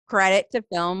credit to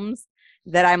films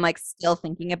that I'm like still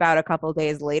thinking about a couple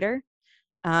days later.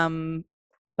 But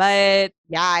But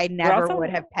yeah, I never also- would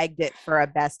have pegged it for a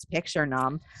best picture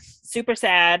nom. Super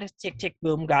sad. Tick Tick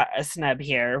Boom got a snub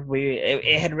here.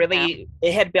 It had really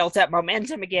it had built up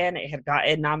momentum again. It had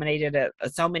gotten nominated at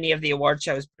so many of the award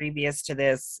shows previous to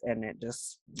this, and it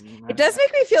just It does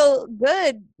make me feel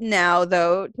good now,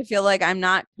 though, to feel like I'm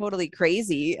not totally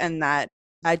crazy and that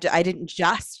I didn't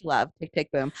just love Tick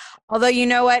Tick Boom. Although, you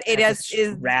know what? It is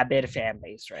rabid fan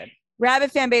base, right?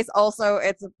 rabid fan base. Also,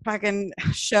 it's a fucking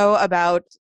show about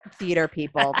theater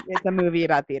people. It's a movie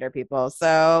about theater people.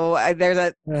 So there's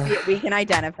a we can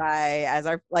identify as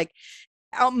our like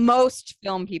most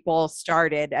film people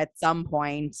started at some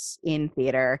point in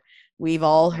theater. We've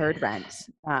all heard Rent.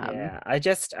 Yeah, I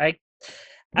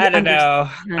don't know.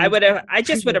 I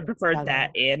just would have preferred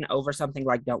that in over something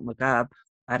like Don't Look Up.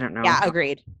 I don't know. Yeah,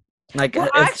 agreed. Like, well,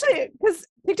 actually, because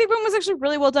Tick Tick Boom was actually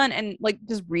really well done, and like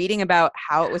just reading about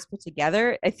how it was put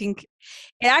together, I think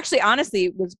it actually,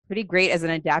 honestly, was pretty great as an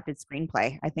adapted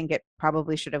screenplay. I think it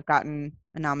probably should have gotten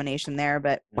a nomination there,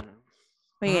 but what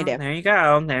are you gonna do? There you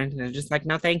go. They're just like,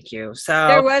 no, thank you. So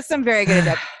there was some very good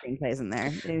adapted screenplays in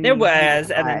there. There was,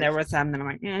 and then there was some that I'm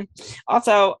like,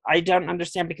 Also, I don't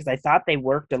understand because I thought they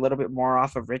worked a little bit more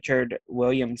off of Richard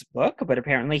Williams' book, but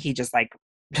apparently he just like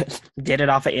did it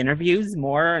off of interviews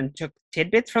more and took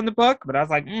tidbits from the book. But I was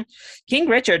like, King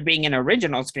Richard being an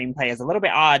original screenplay is a little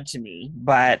bit odd to me,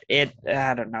 but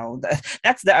I don't know.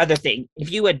 That's the other thing.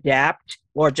 If you adapt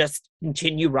or just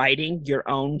continue writing your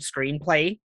own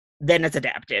screenplay, then it's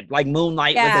adapted. Like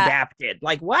Moonlight was adapted.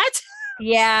 Like what?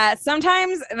 Yeah,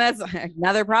 sometimes, and that's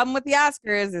another problem with the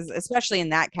Oscars, is especially in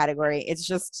that category, it's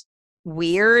just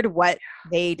weird what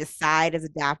they decide is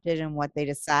adapted and what they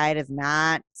decide is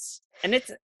not. And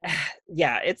it's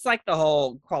it's like the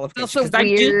whole qualification. Also weird.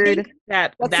 I do think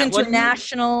that what's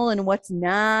international and what's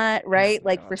not, right?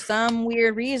 Like for some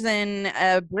weird reason,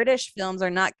 British films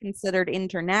are not considered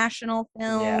international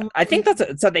films. Yeah, I think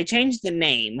so. They changed the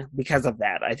name because of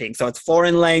that. I think so. It's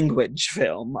foreign language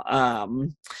film.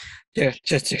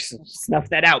 Just snuff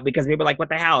that out because we were like, what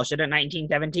the hell? Shouldn't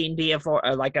 1917 be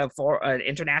an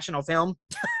international film?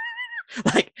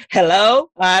 Like, hello,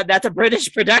 that's a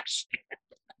British production.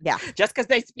 Yeah. Just because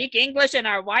they speak English and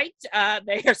are white,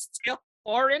 they are still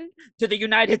foreign to the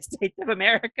United States of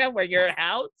America where you're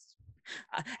housed.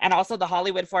 And also the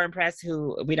Hollywood Foreign Press,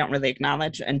 who we don't really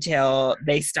acknowledge until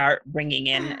they start bringing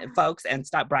in folks and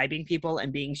stop bribing people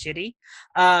and being shitty.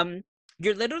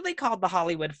 You're literally called the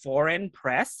Hollywood Foreign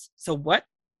Press. So what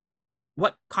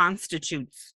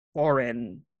constitutes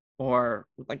foreign? Or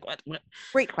like what?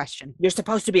 Great question. You're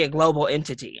supposed to be a global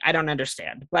entity. I don't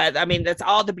understand. But I mean, that's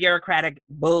all the bureaucratic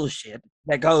bullshit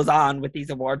that goes on with these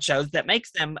award shows that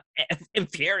makes them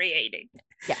infuriating.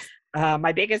 Yes.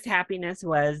 My biggest happiness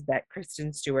was that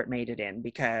Kristen Stewart made it in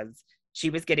because she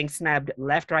was getting snubbed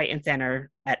left, right, and center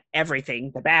at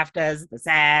everything. The BAFTAs, the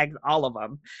SAGs, all of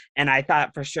them. And I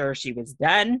thought for sure she was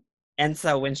done. And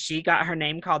so when she got her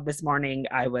name called this morning,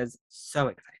 I was so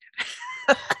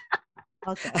excited.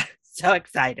 Okay. So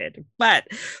excited. But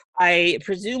I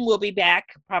presume we'll be back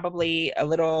probably a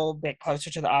little bit closer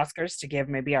to the Oscars to give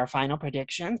maybe our final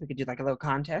predictions. We could do like a little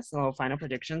contest, a little final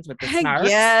predictions with the snarks.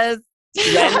 Yes.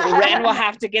 Ren will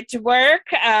have to get to work.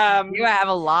 You have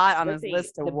a lot on this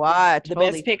list to watch. The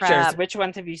best pictures. Which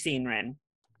ones have you seen, Ren?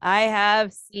 I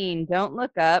have seen Don't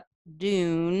Look Up,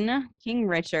 Dune, King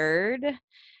Richard.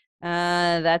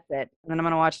 That's it. And then I'm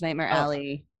gonna watch Nightmare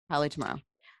Alley probably tomorrow.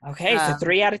 Okay, so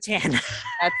 3 out of 10.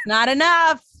 That's not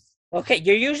enough. Okay,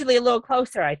 you're usually a little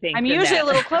closer, I think. I'm usually a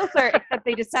little closer, except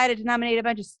they decided to nominate a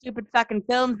bunch of stupid fucking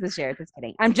films this year. Just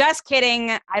kidding. I'm just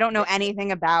kidding. I don't know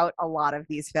anything about a lot of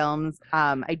these films.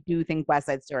 I do think West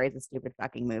Side Story is a stupid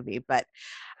fucking movie, but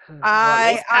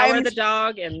Power of the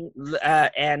Dog and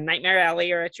Nightmare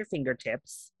Alley are at your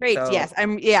fingertips. Great. So. Yes.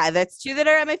 That's 2 that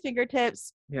are at my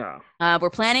fingertips. Yeah. We're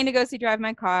planning to go see Drive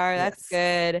My Car. That's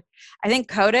good. I think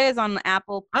Coda is on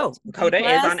Apple. Oh, Coda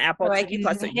is on Apple TV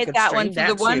Plus. So hit that one. So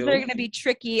the ones that are going to be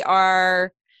tricky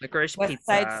are Licorice West Pizza,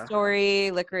 Side Story,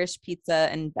 Licorice Pizza,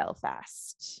 and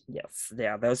Belfast. Yes,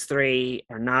 yeah, those 3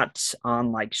 are not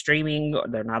on like streaming.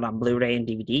 They're not on Blu-ray and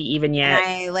DVD even yet.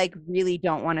 And I really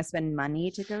don't want to spend money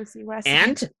to go see West.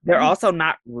 And they're also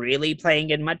not really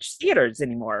playing in much theaters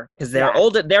anymore because they're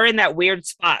older. They're in that weird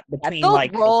spot between they'll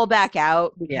roll back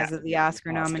out because of the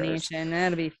Oscar nomination.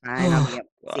 That'll be fine. I'll be able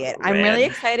to see it. I'm really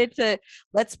excited to.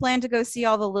 Let's plan to go see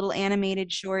all the little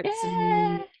animated shorts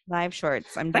and live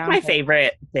shorts. I'm down. My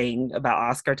favorite thing about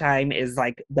Oscar time is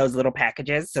like those little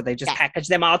packages. So they just package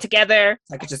them all together.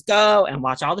 So I could just go and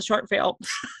watch all the short films.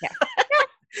 Yeah.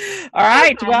 All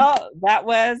right. Well, that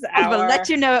was We'll let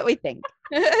you know what we think.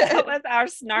 That was our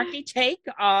snarky take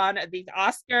on these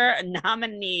Oscar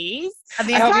nominees. And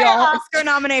the I hope you entire all Oscar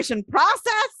nomination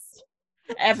process.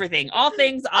 everything, all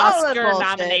things All the Oscar bullshit.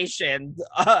 nominations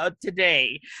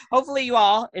today. Hopefully you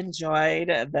all enjoyed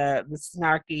the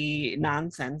snarky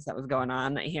nonsense that was going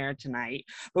on here tonight.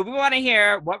 But we want to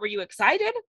hear, what were you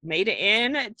excited made it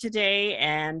in today,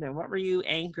 and what were you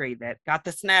angry that got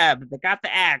the snub, that got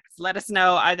the axe? Let us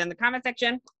know either in the comment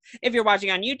section if you're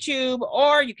watching on YouTube,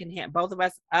 or you can hit both of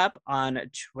us up on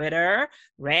Twitter.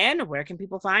 Ren, where can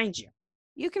people find you?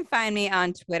 You can find me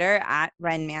on Twitter at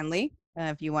Ren Manley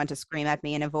if you want to scream at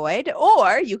me in a void,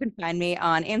 or you can find me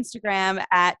on Instagram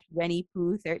at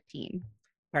RenniePoo13.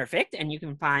 Perfect. And you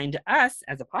can find us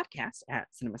as a podcast at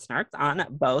Cinema Snarks on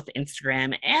both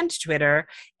Instagram and Twitter.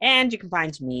 And you can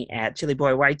find me at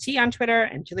ChiliBoyYT on Twitter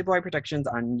and ChiliBoy Productions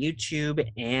on YouTube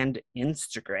and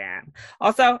Instagram.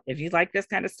 Also, if you like this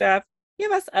kind of stuff,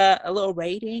 give us a little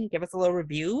rating, give us a little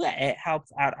review. It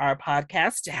helps out our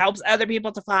podcast. It helps other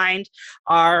people to find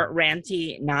our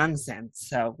ranty nonsense.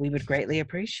 So we would greatly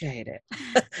appreciate it.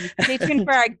 Stay tuned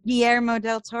for our Guillermo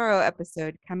del Toro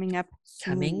episode coming up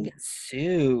soon.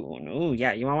 Oh,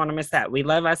 yeah, you won't want to miss that. We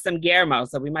love us some Guillermo,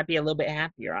 so we might be a little bit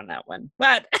happier on that one.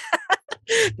 But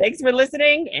thanks for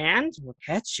listening, and we'll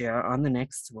catch you on the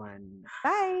next one.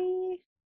 Bye.